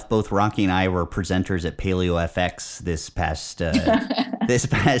oddly enough, both Rocky and I were presenters at Paleo FX this past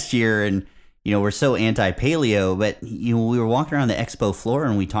year. And, we're so anti-paleo, but, we were walking around the expo floor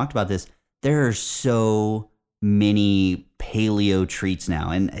and we talked about this. There are so many paleo treats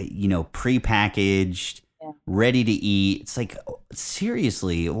now and, prepackaged, ready to eat. It's like,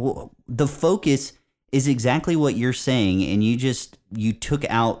 seriously, the focus is exactly what you're saying. And you took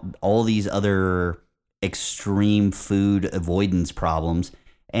out all these other extreme food avoidance problems.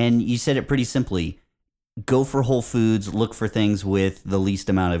 And you said it pretty simply, go for whole foods, look for things with the least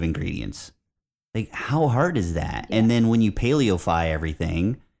amount of ingredients. Like, how hard is that? Yeah. And then when you paleofy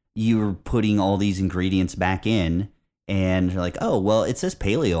everything, you're putting all these ingredients back in and you're like, oh, well, it says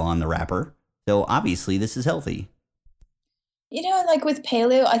paleo on the wrapper. So obviously this is healthy. Like with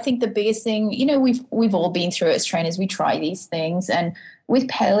paleo, I think the biggest thing, we've all been through it as trainers. We try these things. And with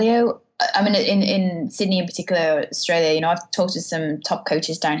paleo, I mean, in Sydney in particular, Australia, I've talked to some top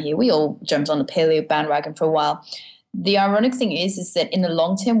coaches down here. We all jumped on the paleo bandwagon for a while. The ironic thing is that in the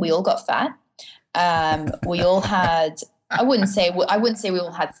long term, we all got fat. We all had, I wouldn't say we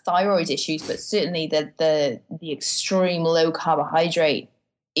all had thyroid issues, but certainly the extreme low carbohydrate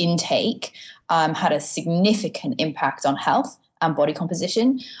intake had a significant impact on health and body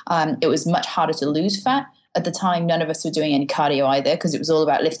composition. It was much harder to lose fat. At the time, none of us were doing any cardio either because it was all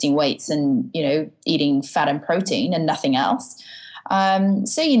about lifting weights and, eating fat and protein and nothing else.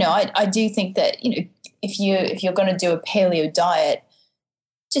 So, I do think that, if you're going to do a paleo diet,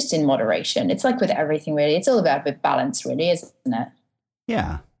 just in moderation. It's like with everything, really. It's all about a bit balance, really, isn't it?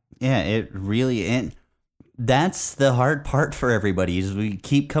 Yeah. Yeah, it really, and that's the hard part for everybody is we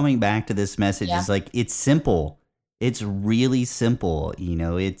keep coming back to this message. It's like, it's simple. It's really simple.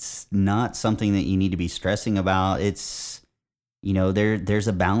 It's not something that you need to be stressing about. It's, there's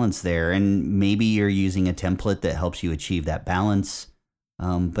a balance there, and maybe you're using a template that helps you achieve that balance.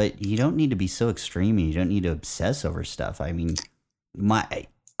 But you don't need to be so extreme. You don't need to obsess over stuff. I mean,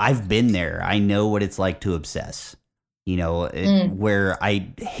 I've been there. I know what it's like to obsess, where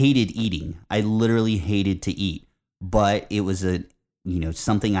I hated eating. I literally hated to eat, but it was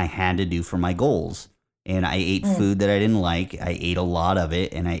something I had to do for my goals. And I ate food that I didn't like. I ate a lot of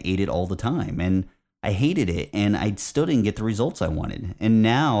it and I ate it all the time and I hated it and I still didn't get the results I wanted. And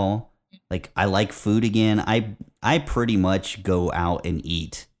now, like, I like food again. I pretty much go out and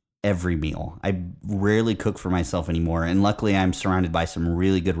eat every meal. I rarely cook for myself anymore. And luckily I'm surrounded by some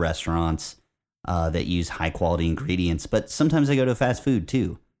really good restaurants that use high quality ingredients. But sometimes I go to fast food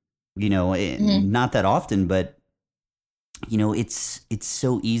too, not that often, but it's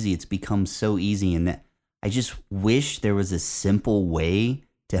so easy. It's become so easy. And that I just wish there was a simple way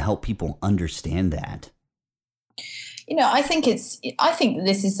to help people understand that. I think this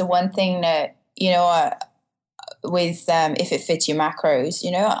is the one thing that, with if it fits your macros,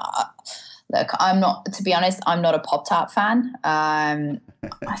 look, to be honest, I'm not a Pop-Tart fan. I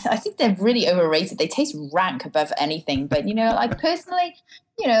think they're really overrated. They taste rank above anything. But, like personally,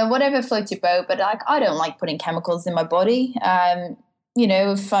 whatever floats your boat. But like, I don't like putting chemicals in my body.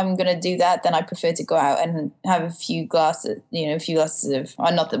 If I'm going to do that, then I prefer to go out and have a few glasses of,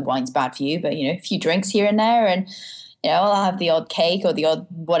 not that wine's bad for you, but, a few drinks here and there. And, I'll have the odd cake or the odd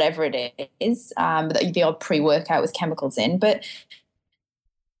whatever it is, the odd pre-workout with chemicals in. But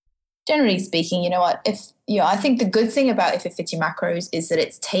generally speaking, I think the good thing about If It Fits Your Macros is that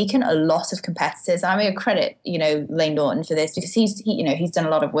it's taken a lot of competitors. And I'm going to credit, Lane Norton for this because he's done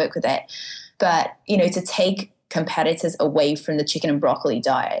a lot of work with it. But, to take competitors away from the chicken and broccoli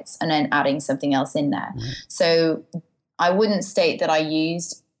diets and then adding something else in there. Right. So I wouldn't state that I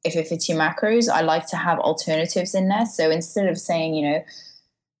used If It Fits Your Macros. I like to have alternatives in there. So instead of saying,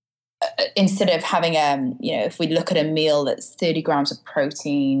 instead of having, if we look at a meal that's 30 grams of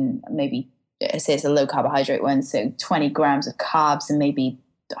protein, maybe say it's a low carbohydrate one, so 20 grams of carbs and maybe,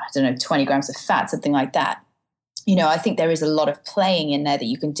 20 grams of fat, something like that. I think there is a lot of playing in there that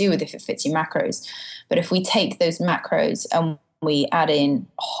you can do with If It Fits Your Macros. But if we take those macros and we add in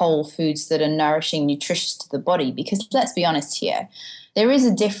whole foods that are nourishing, nutritious to the body, because let's be honest here, there is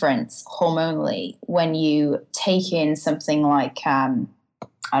a difference hormonally when you take in something like,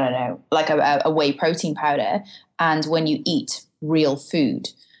 like a whey protein powder, and when you eat real food,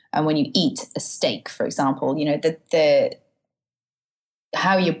 and when you eat a steak, for example,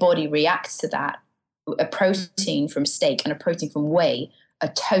 how your body reacts to that. A protein from steak and a protein from whey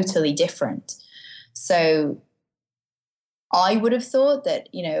are totally different. So I would have thought that,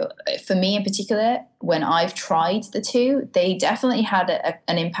 for me in particular, when I've tried the two, they definitely had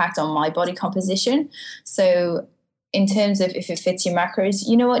an impact on my body composition. So in terms of if it fits your macros,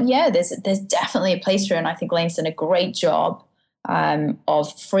 you know what? Yeah, there's definitely a place for it. And I think Lane's done a great job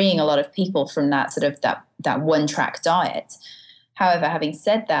of freeing a lot of people from that sort of that one track diet. However, having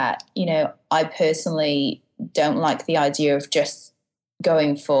said that, I personally don't like the idea of just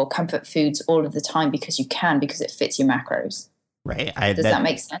going for comfort foods all of the time because it fits your macros. Right. Does that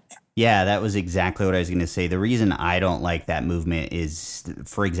make sense? Yeah, that was exactly what I was going to say. The reason I don't like that movement is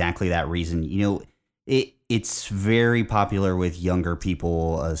for exactly that reason. It's very popular with younger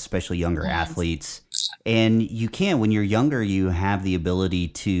people, especially younger athletes. And when you're younger, you have the ability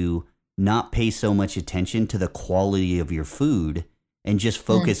to not pay so much attention to the quality of your food and just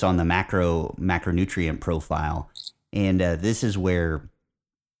focus on the macronutrient profile. And this is where,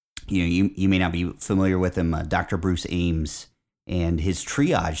 you may not be familiar with him, Dr. Bruce Ames and his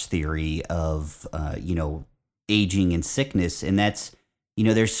triage theory of, aging and sickness. And that's,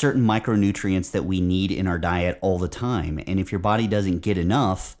 there's certain micronutrients that we need in our diet all the time. And if your body doesn't get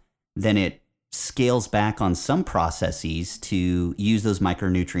enough, then it scales back on some processes to use those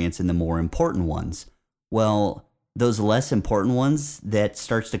micronutrients in the more important ones. Well, those less important ones, that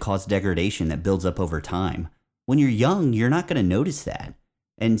starts to cause degradation that builds up over time. When you're young, you're not going to notice that.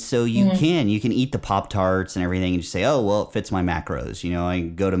 And so you can eat the Pop-Tarts and everything and just say, oh, well, it fits my macros. I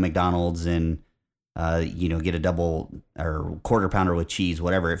go to McDonald's and, get a double or quarter pounder with cheese,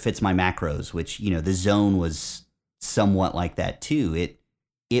 whatever. It fits my macros, which, the Zone was somewhat like that too.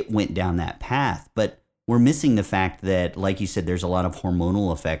 It went down that path, but we're missing the fact that, like you said, there's a lot of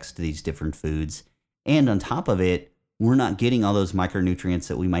hormonal effects to these different foods. And on top of it, we're not getting all those micronutrients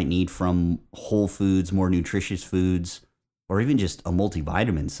that we might need from whole foods, more nutritious foods, or even just a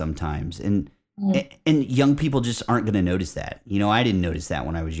multivitamin sometimes. And young people just aren't going to notice that. I didn't notice that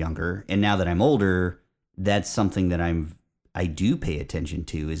when I was younger. And now that I'm older, that's something that I do pay attention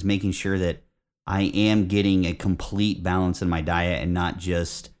to, is making sure that I am getting a complete balance in my diet and not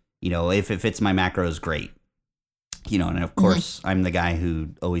just, if it fits my macros, great. And of course, I'm the guy who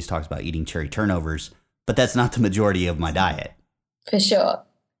always talks about eating cherry turnovers, but that's not the majority of my diet. For sure.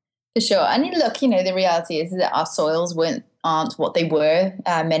 And look, the reality is that our soils aren't what they were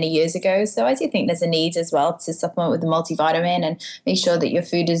many years ago. So I do think there's a need as well to supplement with the multivitamin and make sure that your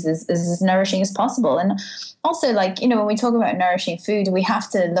food is as nourishing as possible. And also, when we talk about nourishing food, we have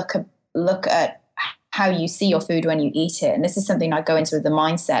to look at how you see your food when you eat it. And this is something I go into with the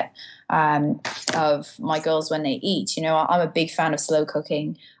mindset of my girls when they eat. I'm a big fan of slow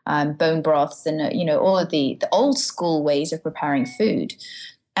cooking, bone broths, and all of the old school ways of preparing food.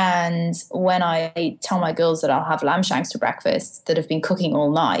 And when I tell my girls that I'll have lamb shanks for breakfast that have been cooking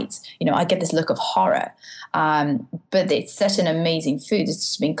all night, I get this look of horror. But it's such an amazing food. It's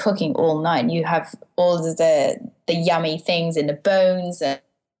just been cooking all night. And you have all of the yummy things in the bones and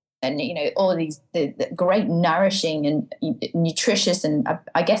all of these the great nourishing and nutritious and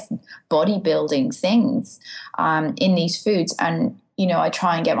I guess bodybuilding things in these foods. And I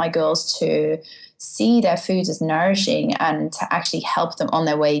try and get my girls to see their foods as nourishing and to actually help them on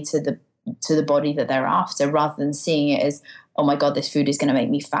their way to the body that they're after, rather than seeing it as, oh my God, this food is going to make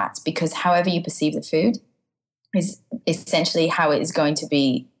me fat. Because however you perceive the food is essentially how it is going to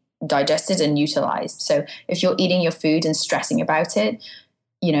be digested and utilized. So if you're eating your food and stressing about it,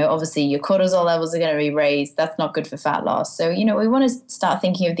 obviously your cortisol levels are going to be raised. That's not good for fat loss. So, we want to start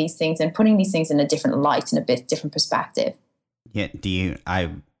thinking of these things and putting these things in a different light and a bit different perspective. Yeah.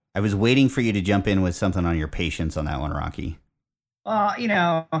 I was waiting for you to jump in with something on your patience on that one, Rocky.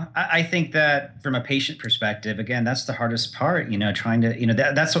 I think that from a patient perspective, again, that's the hardest part, trying to,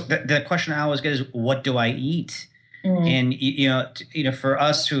 that's what the question I always get is, what do I eat? And, for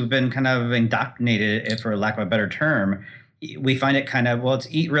us who've been kind of indoctrinated, for lack of a better term, we find it kind of, it's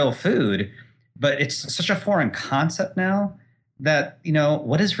eat real food, but it's such a foreign concept now that,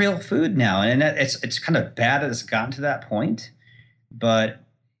 what is real food now? And it's kind of bad that it's gotten to that point, but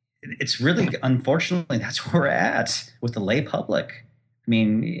it's really, unfortunately, that's where we're at with the lay public. I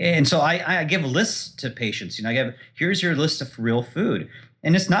mean, and so I give lists to patients, here's your list of real food.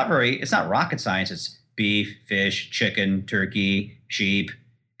 And it's not rocket science. It's beef, fish, chicken, turkey, sheep.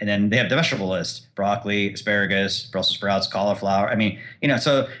 And then they have the vegetable list: broccoli, asparagus, Brussels sprouts, cauliflower. I mean,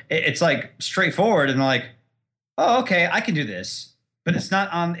 so it's like straightforward and like, oh, okay, I can do this. But it's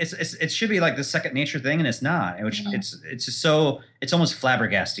not on. It should be like the second nature thing, and it's not. Which it's just so, it's almost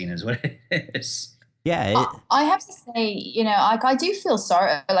flabbergasting, is what it is. Yeah. I have to say, I do feel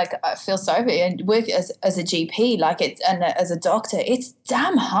sorry, I feel sorry for you and work as a GP, and as a doctor, it's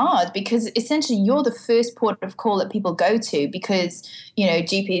damn hard because essentially you're the first port of call that people go to because,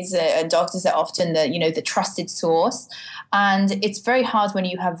 GPs and doctors are often the trusted source. And it's very hard when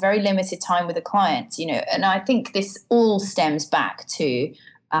you have very limited time with a client, and I think this all stems back to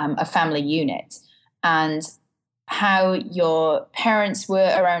a family unit and how your parents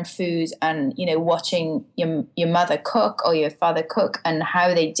were around food and, watching your mother cook or your father cook and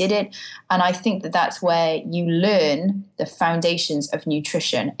how they did it. And I think that that's where you learn the foundations of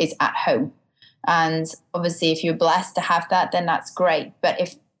nutrition is at home. And obviously, if you're blessed to have that, then that's great. But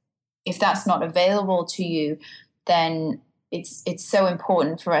if that's not available to you, then it's so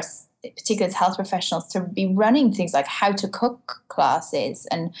important for us, particularly as health professionals, to be running things like how to cook classes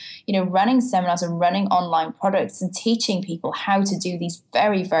and, running seminars and running online products and teaching people how to do these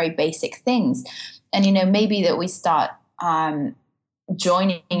very, very basic things. And, maybe that we start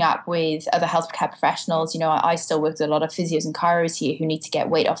joining up with other healthcare professionals. I still work with a lot of physios and chiros here who need to get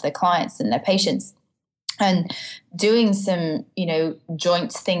weight off their clients and their patients. And doing some,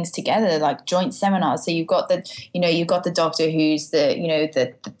 joint things together, like joint seminars. So you've got the doctor who's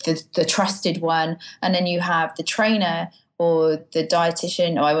the trusted one, and then you have the trainer or the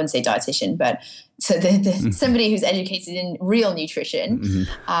dietitian. Or I wouldn't say dietitian, but so the somebody who's educated in real nutrition.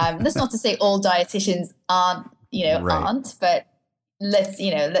 Mm-hmm. That's not to say all dietitians aren't, aren't, but let's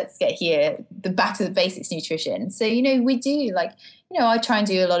get here back to the basics nutrition. So we do I try and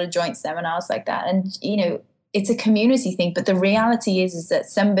do a lot of joint seminars like that. And, it's a community thing. But the reality is that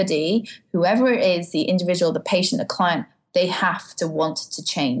somebody, whoever it is, the individual, the patient, the client, they have to want to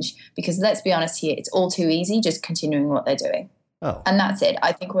change. Because let's be honest here, it's all too easy just continuing what they're doing. Oh. And that's it.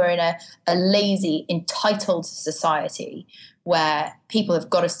 I think we're in a lazy, entitled society where people have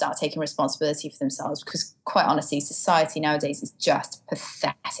got to start taking responsibility for themselves because, quite honestly, society nowadays is just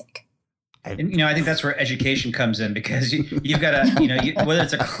pathetic. And, I think that's where education comes in because you've got to, whether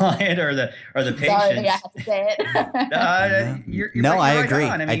it's a client or the patient. Sorry, I had to say it. You're I right agree.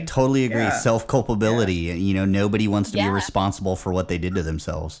 on. I totally agree. Yeah. Self-culpability. Yeah. Nobody wants to be responsible for what they did to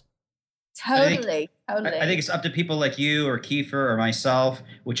themselves. Totally. I think it's up to people like you or Kiefer or myself,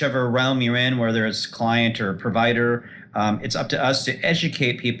 whichever realm you're in, whether it's client or provider. It's up to us to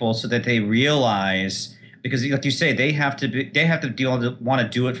educate people so that they realize. Because, like you say, they have to want to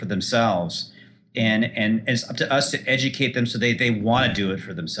do it for themselves, and it's up to us to educate them so they want to do it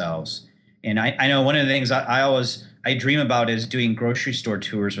for themselves. And I know one of the things I dream about is doing grocery store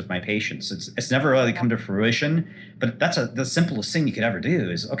tours with my patients. It's never really come to fruition, but that's the simplest thing you could ever do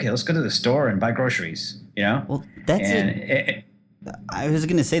is, okay, let's go to the store and buy groceries. Well, that's I was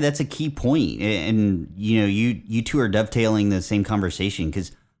going to say that's a key point, and you two are dovetailing the same conversation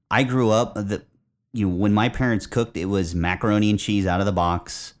because I grew up when my parents cooked, it was macaroni and cheese out of the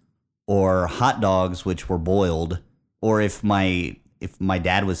box or hot dogs, which were boiled. Or if my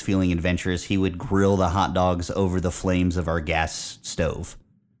dad was feeling adventurous, he would grill the hot dogs over the flames of our gas stove.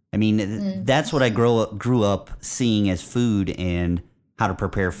 I mean, that's what I grew up seeing as food and how to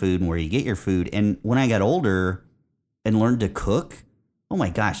prepare food and where you get your food. And when I got older and learned to cook, oh my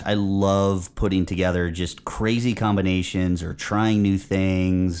gosh, I love putting together just crazy combinations or trying new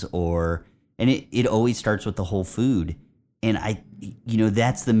things and it always starts with the whole food. And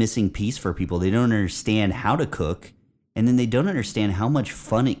that's the missing piece for people. They don't understand how to cook, and then they don't understand how much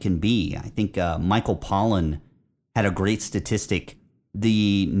fun it can be. I think Michael Pollan had a great statistic.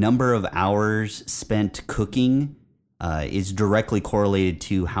 The number of hours spent cooking is directly correlated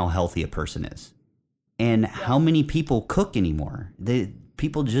to how healthy a person is. And how many people cook anymore?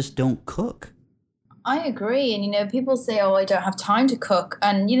 People just don't cook. I agree. And, people say, oh, I don't have time to cook.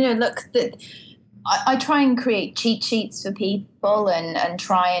 And, look, I try and create cheat sheets for people and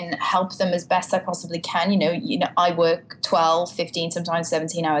try and help them as best I possibly can. I work 12, 15, sometimes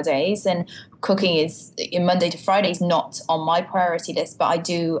 17-hour days. And cooking is Monday to Friday is not on my priority list. But I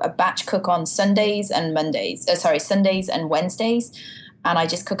do a batch cook on Sundays and Sundays and Wednesdays. And I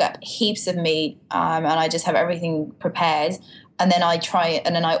just cook up heaps of meat and I just have everything prepared. And then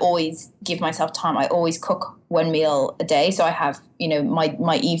I always give myself time. I always cook one meal a day. So I have,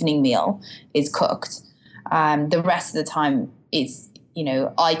 my evening meal is cooked. The rest of the time is,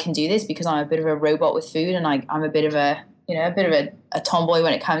 I can do this because I'm a bit of a robot with food and I'm a bit of a tomboy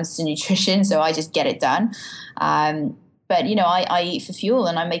when it comes to nutrition. So I just get it done. But, I eat for fuel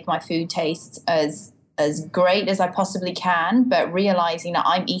and I make my food taste as great as I possibly can, but realizing that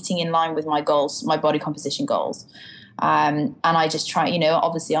I'm eating in line with my goals, my body composition goals. And I just try,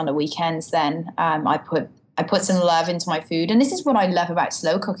 obviously on the weekends, then I I put some love into my food. And this is what I love about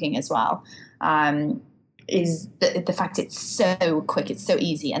slow cooking as well, is the fact it's so quick, it's so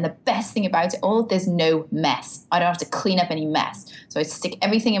easy. And the best thing about it all, there's no mess. I don't have to clean up any mess. So I stick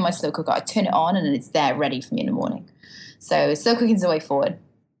everything in my slow cooker, I turn it on, and then it's there ready for me in the morning. So slow cooking is the way forward.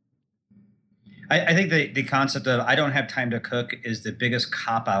 I think the concept of I don't have time to cook is the biggest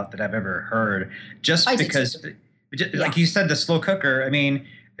cop-out that I've ever heard. Just because, like you said, the slow cooker, I mean,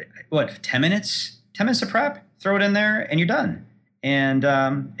 what, 10 minutes? 10 minutes of prep, throw it in there, and you're done. And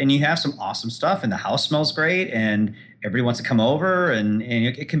you have some awesome stuff, and the house smells great, and everybody wants to come over, and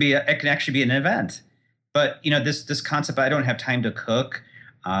it can actually be an event. But, this concept, I don't have time to cook,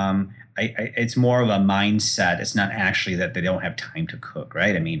 it's more of a mindset. It's not actually that they don't have time to cook,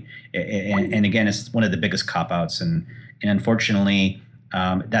 right? I mean, and again, it's one of the biggest cop-outs, and unfortunately,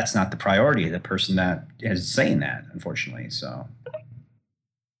 that's not the priority of the person that is saying that, unfortunately. So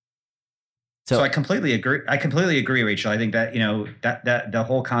I completely agree, Rachel. I think that, that the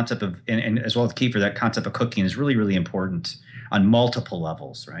whole concept of, and as well as Kiefer, that concept of cooking is really, really important on multiple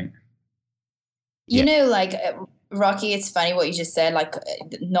levels, right? Like, Rocky, it's funny what you just said, like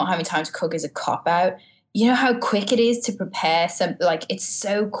not having time to cook is a cop-out. You know how quick it is to prepare it's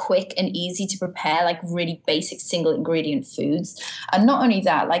so quick and easy to prepare like really basic single ingredient foods. And not only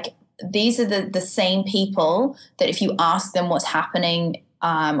that, like these are the same people that if you ask them what's happening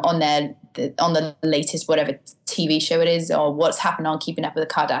on the latest whatever TV show it is, or what's happened on Keeping Up with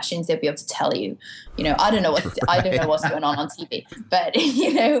the Kardashians, they'll be able to tell you. I don't know what's going on TV, but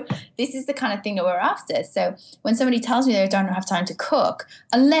this is the kind of thing that we're after. So when somebody tells me they don't have time to cook,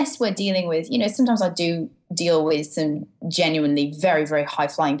 unless we're dealing with, sometimes I do deal with some genuinely very, very high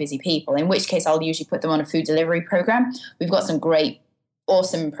flying busy people, in which case I'll usually put them on a food delivery program. We've got some great,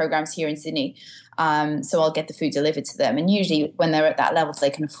 awesome programs here in Sydney. So I'll get the food delivered to them. And usually when they're at that level, they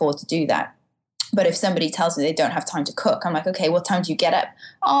can afford to do that. But if somebody tells me they don't have time to cook, I'm like, okay, what time do you get up?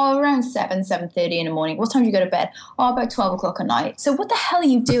 Oh, around 7:30 in the morning. What time do you go to bed? Oh, about 12 o'clock at night. So what the hell are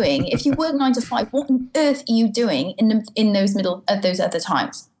you doing? If you work 9 to 5, what on earth are you doing in those other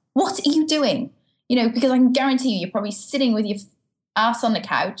times? What are you doing? Because I can guarantee you're probably sitting with your ass on the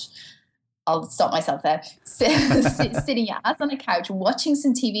couch. I'll stop myself there. Sitting your ass on the couch, watching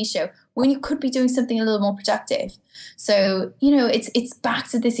some TV show when you could be doing something a little more productive. So, it's back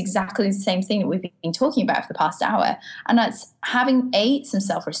to this exactly the same thing that we've been talking about for the past hour. And that's having A, some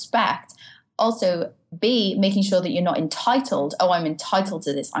self-respect. Also, B, making sure that you're not entitled. Oh, I'm entitled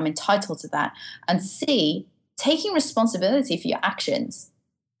to this. I'm entitled to that. And C, taking responsibility for your actions.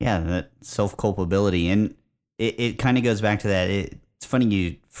 Yeah, that self-culpability. And it kind of goes back to that. It's funny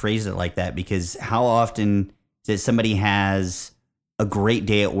you phrase it like that, because how often that somebody has a great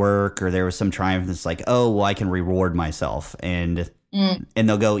day at work, or there was some triumph that's like, oh, well, I can reward myself, and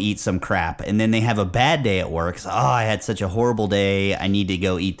they'll go eat some crap, and then they have a bad day at work. So, oh, I had such a horrible day. I need to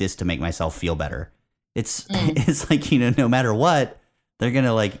go eat this to make myself feel better. It's like, no matter what, they're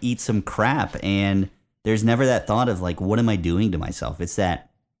gonna like eat some crap, and there's never that thought of like, what am I doing to myself? It's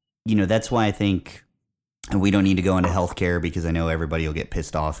that, that's why I think. And we don't need to go into healthcare, because I know everybody will get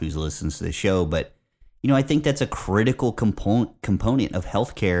pissed off who listens to the show. But, I think that's a critical component of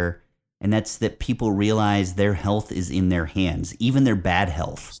healthcare. And that's that people realize their health is in their hands. Even their bad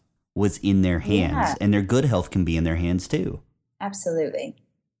health was in their hands. Yeah. And their good health can be in their hands too. Absolutely.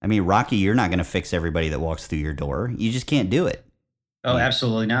 I mean, Rocky, you're not going to fix everybody that walks through your door. You just can't do it. Oh,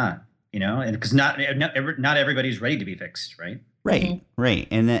 absolutely not. And because not everybody's ready to be fixed, right? Right, mm-hmm. Right.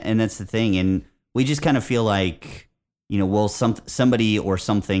 And that's the thing. And we just kind of feel like, well, somebody or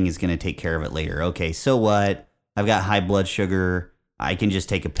something is going to take care of it later. Okay, so what? I've got high blood sugar. I can just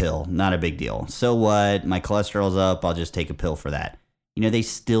take a pill. Not a big deal. So what? My cholesterol's up. I'll just take a pill for that. They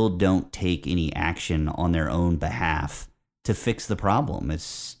still don't take any action on their own behalf to fix the problem.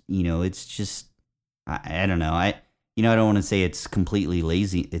 It's, it's just, I don't know. I don't want to say it's completely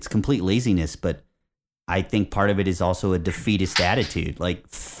lazy. It's complete laziness, but I think part of it is also a defeatist attitude, like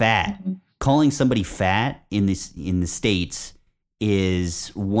fat. Mm-hmm. Calling somebody fat in the States is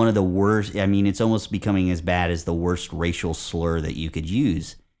one of the worst. I mean, it's almost becoming as bad as the worst racial slur that you could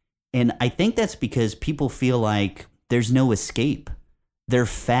use. And I think that's because people feel like there's no escape. They're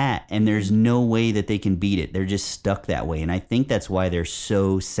fat and there's no way that they can beat it. They're just stuck that way. And I think that's why they're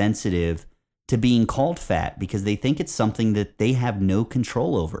so sensitive to being called fat, because they think it's something that they have no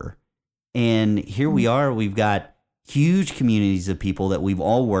control over. And here we are, we've got huge communities of people that we've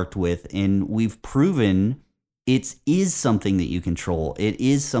all worked with, and we've proven it is something that you control. It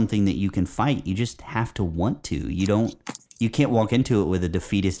is something that you can fight. You just have to want to. You can't walk into it with a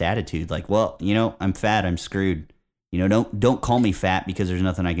defeatist attitude, like, well, I'm fat, I'm screwed. Don't call me fat because there's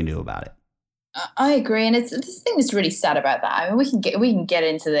nothing I can do about it. I agree, and it's this thing that's really sad about that. I mean, we can get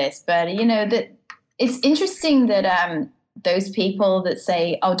into this, but that it's interesting that those people that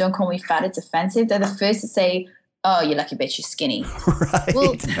say, "Oh, don't call me fat, it's offensive," they're the first to say, "Oh, you lucky bitch, you're skinny." Right.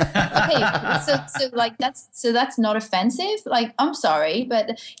 Well, okay, so like that's not offensive. Like, I'm sorry,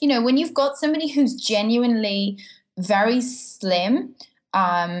 but when you've got somebody who's genuinely very slim,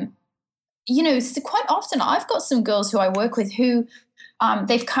 so quite often I've got some girls who I work with who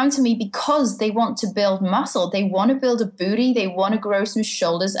they've come to me because they want to build muscle. They want to build a booty. They want to grow some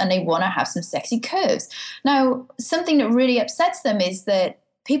shoulders, and they want to have some sexy curves. Now, something that really upsets them is that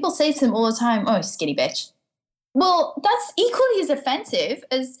people say to them all the time, "Oh, skinny bitch." Well, that's equally as offensive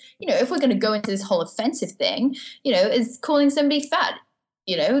as, if we're going to go into this whole offensive thing, as calling somebody fat.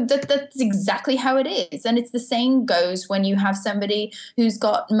 That's exactly how it is. And it's the same goes when you have somebody who's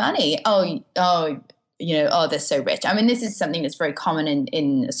got money. Oh, they're so rich. I mean, this is something that's very common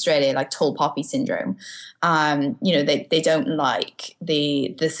in Australia, like tall poppy syndrome. They don't like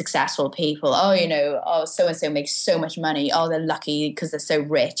the successful people. Oh, so-and-so makes so much money. Oh, they're lucky because they're so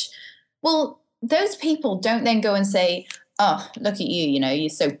rich. Well, those people don't then go and say, "Oh, look at you, you're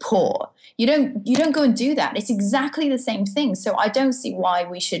so poor." You don't go and do that. It's exactly the same thing. So I don't see why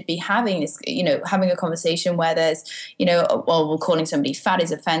we should be having this, having a conversation where there's, well, calling somebody fat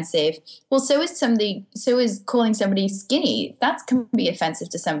is offensive. Well, so is calling somebody skinny. That can be offensive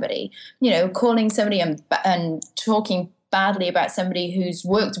to somebody. Calling somebody and talking badly about somebody who's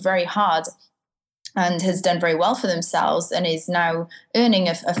worked very hard and has done very well for themselves and is now earning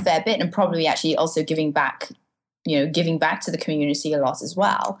a fair bit and probably actually also giving back to the community a lot as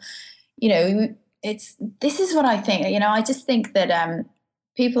well. This is what I think. I just think that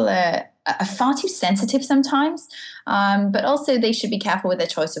people are far too sensitive sometimes, but also they should be careful with their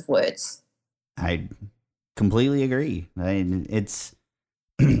choice of words. I completely agree. It's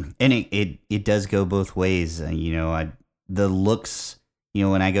and it does go both ways. The looks.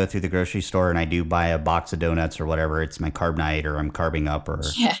 When I go through the grocery store and I do buy a box of donuts or whatever, it's my carb night or I'm carbing up or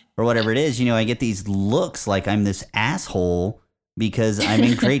whatever it is, I get these looks like I'm this asshole because I'm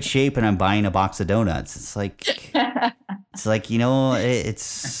in great shape and I'm buying a box of donuts. It's like, I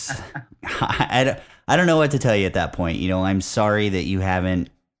don't know what to tell you at that point. I'm sorry that you haven't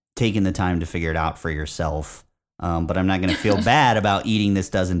taken the time to figure it out for yourself. But I'm not going to feel bad about eating this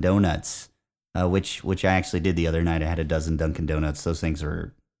dozen donuts. Which I actually did the other night. I had a dozen Dunkin' Donuts. Those things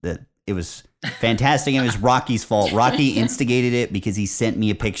it was fantastic. It was Rocky's fault. Rocky instigated it because he sent me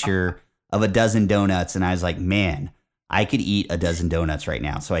a picture of a dozen donuts, and I was like, man, I could eat a dozen donuts right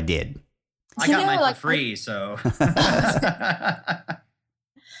now. So I did. I got mine for free, so.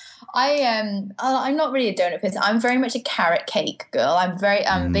 I'm not really a donut person. I'm very much a carrot cake girl. I'm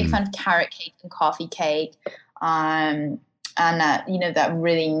a big fan of carrot cake and coffee cake. And that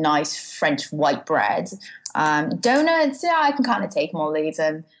really nice French white bread. Donuts, I can kind of take them or leave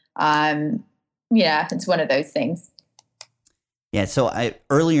them. It's one of those things. Yeah, so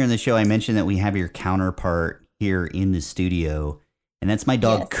earlier in the show, I mentioned that we have your counterpart here in the studio, and that's my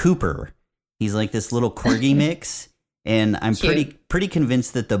dog, Cooper. He's like this little corgi mix, and I'm pretty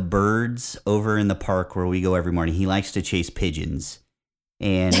convinced that the birds over in the park where we go every morning, he likes to chase pigeons.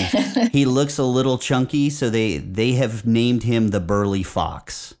 And he looks a little chunky, so they have named him the Burly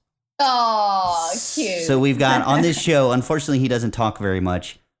Fox. Oh, cute. So we've got on this show, unfortunately he doesn't talk very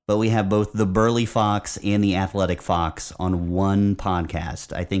much, but we have both the Burly Fox and the Athletic Fox on one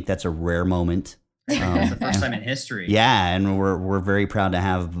podcast. I think that's a rare moment. It's the first time in history. Yeah, and we're very proud to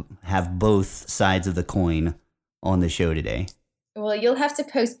have both sides of the coin on the show today. Well, you'll have to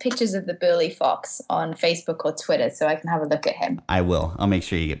post pictures of the Burly Fox on Facebook or Twitter so I can have a look at him. I will. I'll make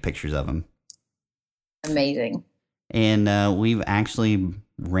sure you get pictures of him. Amazing. And we've actually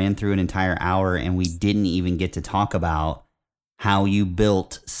ran through an entire hour and we didn't even get to talk about how you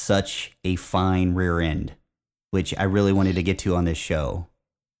built such a fine rear end, which I really wanted to get to on this show,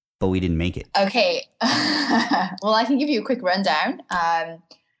 but we didn't make it. Okay. Well, I can give you a quick rundown.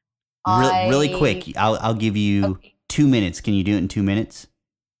 Really quick. I'll give you 2 minutes. Can you do it in 2 minutes?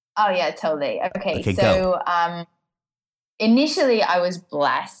 Oh, yeah, totally. Okay, so go. Initially I was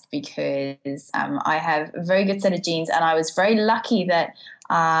blessed because I have a very good set of genes, and I was very lucky that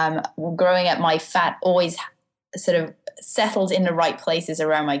growing up my fat always sort of settled in the right places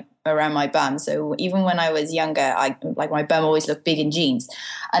around my bum. So even when I was younger, my bum always looked big in jeans.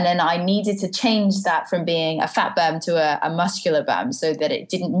 And then I needed to change that from being a fat bum to a muscular bum so that it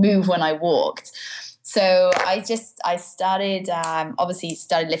didn't move when I walked. So I started, obviously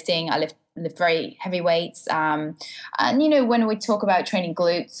started lifting. I lift very heavy weights. And, when we talk about training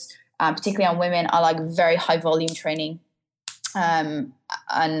glutes, particularly on women, I like very high volume training.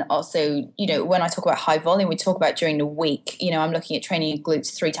 And also, when I talk about high volume, we talk about during the week. I'm looking at training your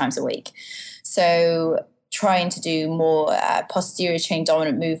glutes 3 times a week. So trying to do more posterior chain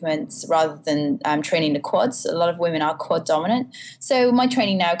dominant movements rather than training the quads. A lot of women are quad dominant. So my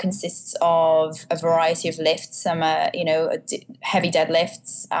training now consists of a variety of lifts, some heavy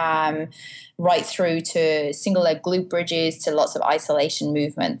deadlifts, right through to single leg glute bridges to lots of isolation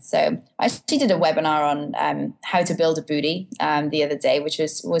movements. So I actually did a webinar on how to build a booty the other day, which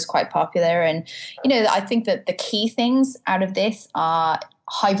was quite popular. And, I think that the key things out of this are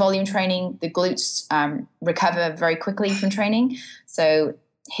high volume training. The glutes recover very quickly from training. So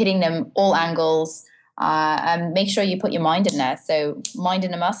hitting them all angles, and make sure you put your mind in there. So mind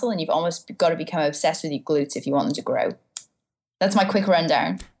in a muscle, and you've almost got to become obsessed with your glutes if you want them to grow. That's my quick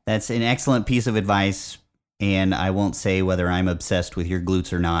rundown. That's an excellent piece of advice, and I won't say whether I'm obsessed with your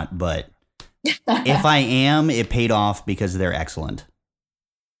glutes or not, but if I am, it paid off because they're excellent.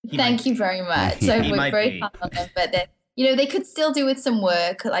 Thank you very much. I worked very hard on them, but they could still do with some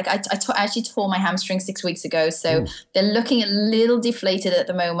work. Like I actually tore my hamstring 6 weeks ago, so they're looking a little deflated at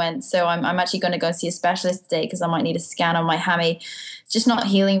the moment. So I'm actually going to go and see a specialist today because I might need a scan on my hammy. It's just not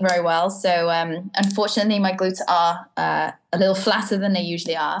healing very well. So unfortunately, my glutes are a little flatter than they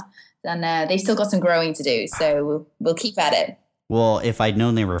usually are, and they've still got some growing to do. So we'll keep at it. Well, if I'd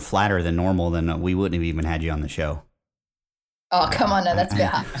known they were flatter than normal, then we wouldn't have even had you on the show. Oh, come on, no, that's a bit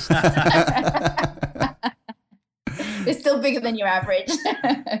harsh. They're still bigger than your average.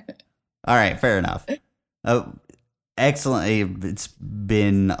 All right, fair enough. Excellent. It's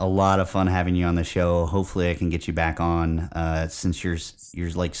been a lot of fun having you on the show. Hopefully I can get you back on since you're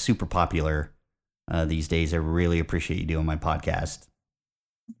like super popular these days. I really appreciate you doing my podcast.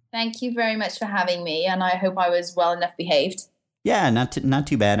 Thank you very much for having me, and I hope I was well enough behaved. Yeah, not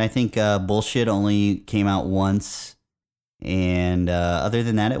too bad. I think bullshit only came out once, and other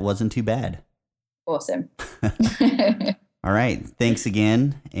than that, it wasn't too bad. Awesome. All right. Thanks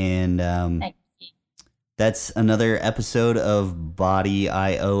again. And Thank you. That's another episode of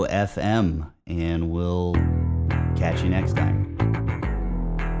BIOFM, and we'll catch you next time.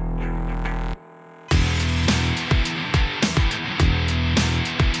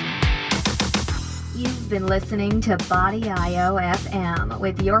 You've been listening to Body IOFM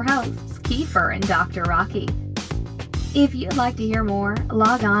with your hosts, Kiefer and Dr. Rocky. If you'd like to hear more,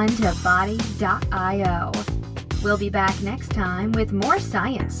 log on to body.io. We'll be back next time with more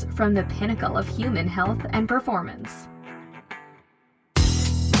science from the pinnacle of human health and performance.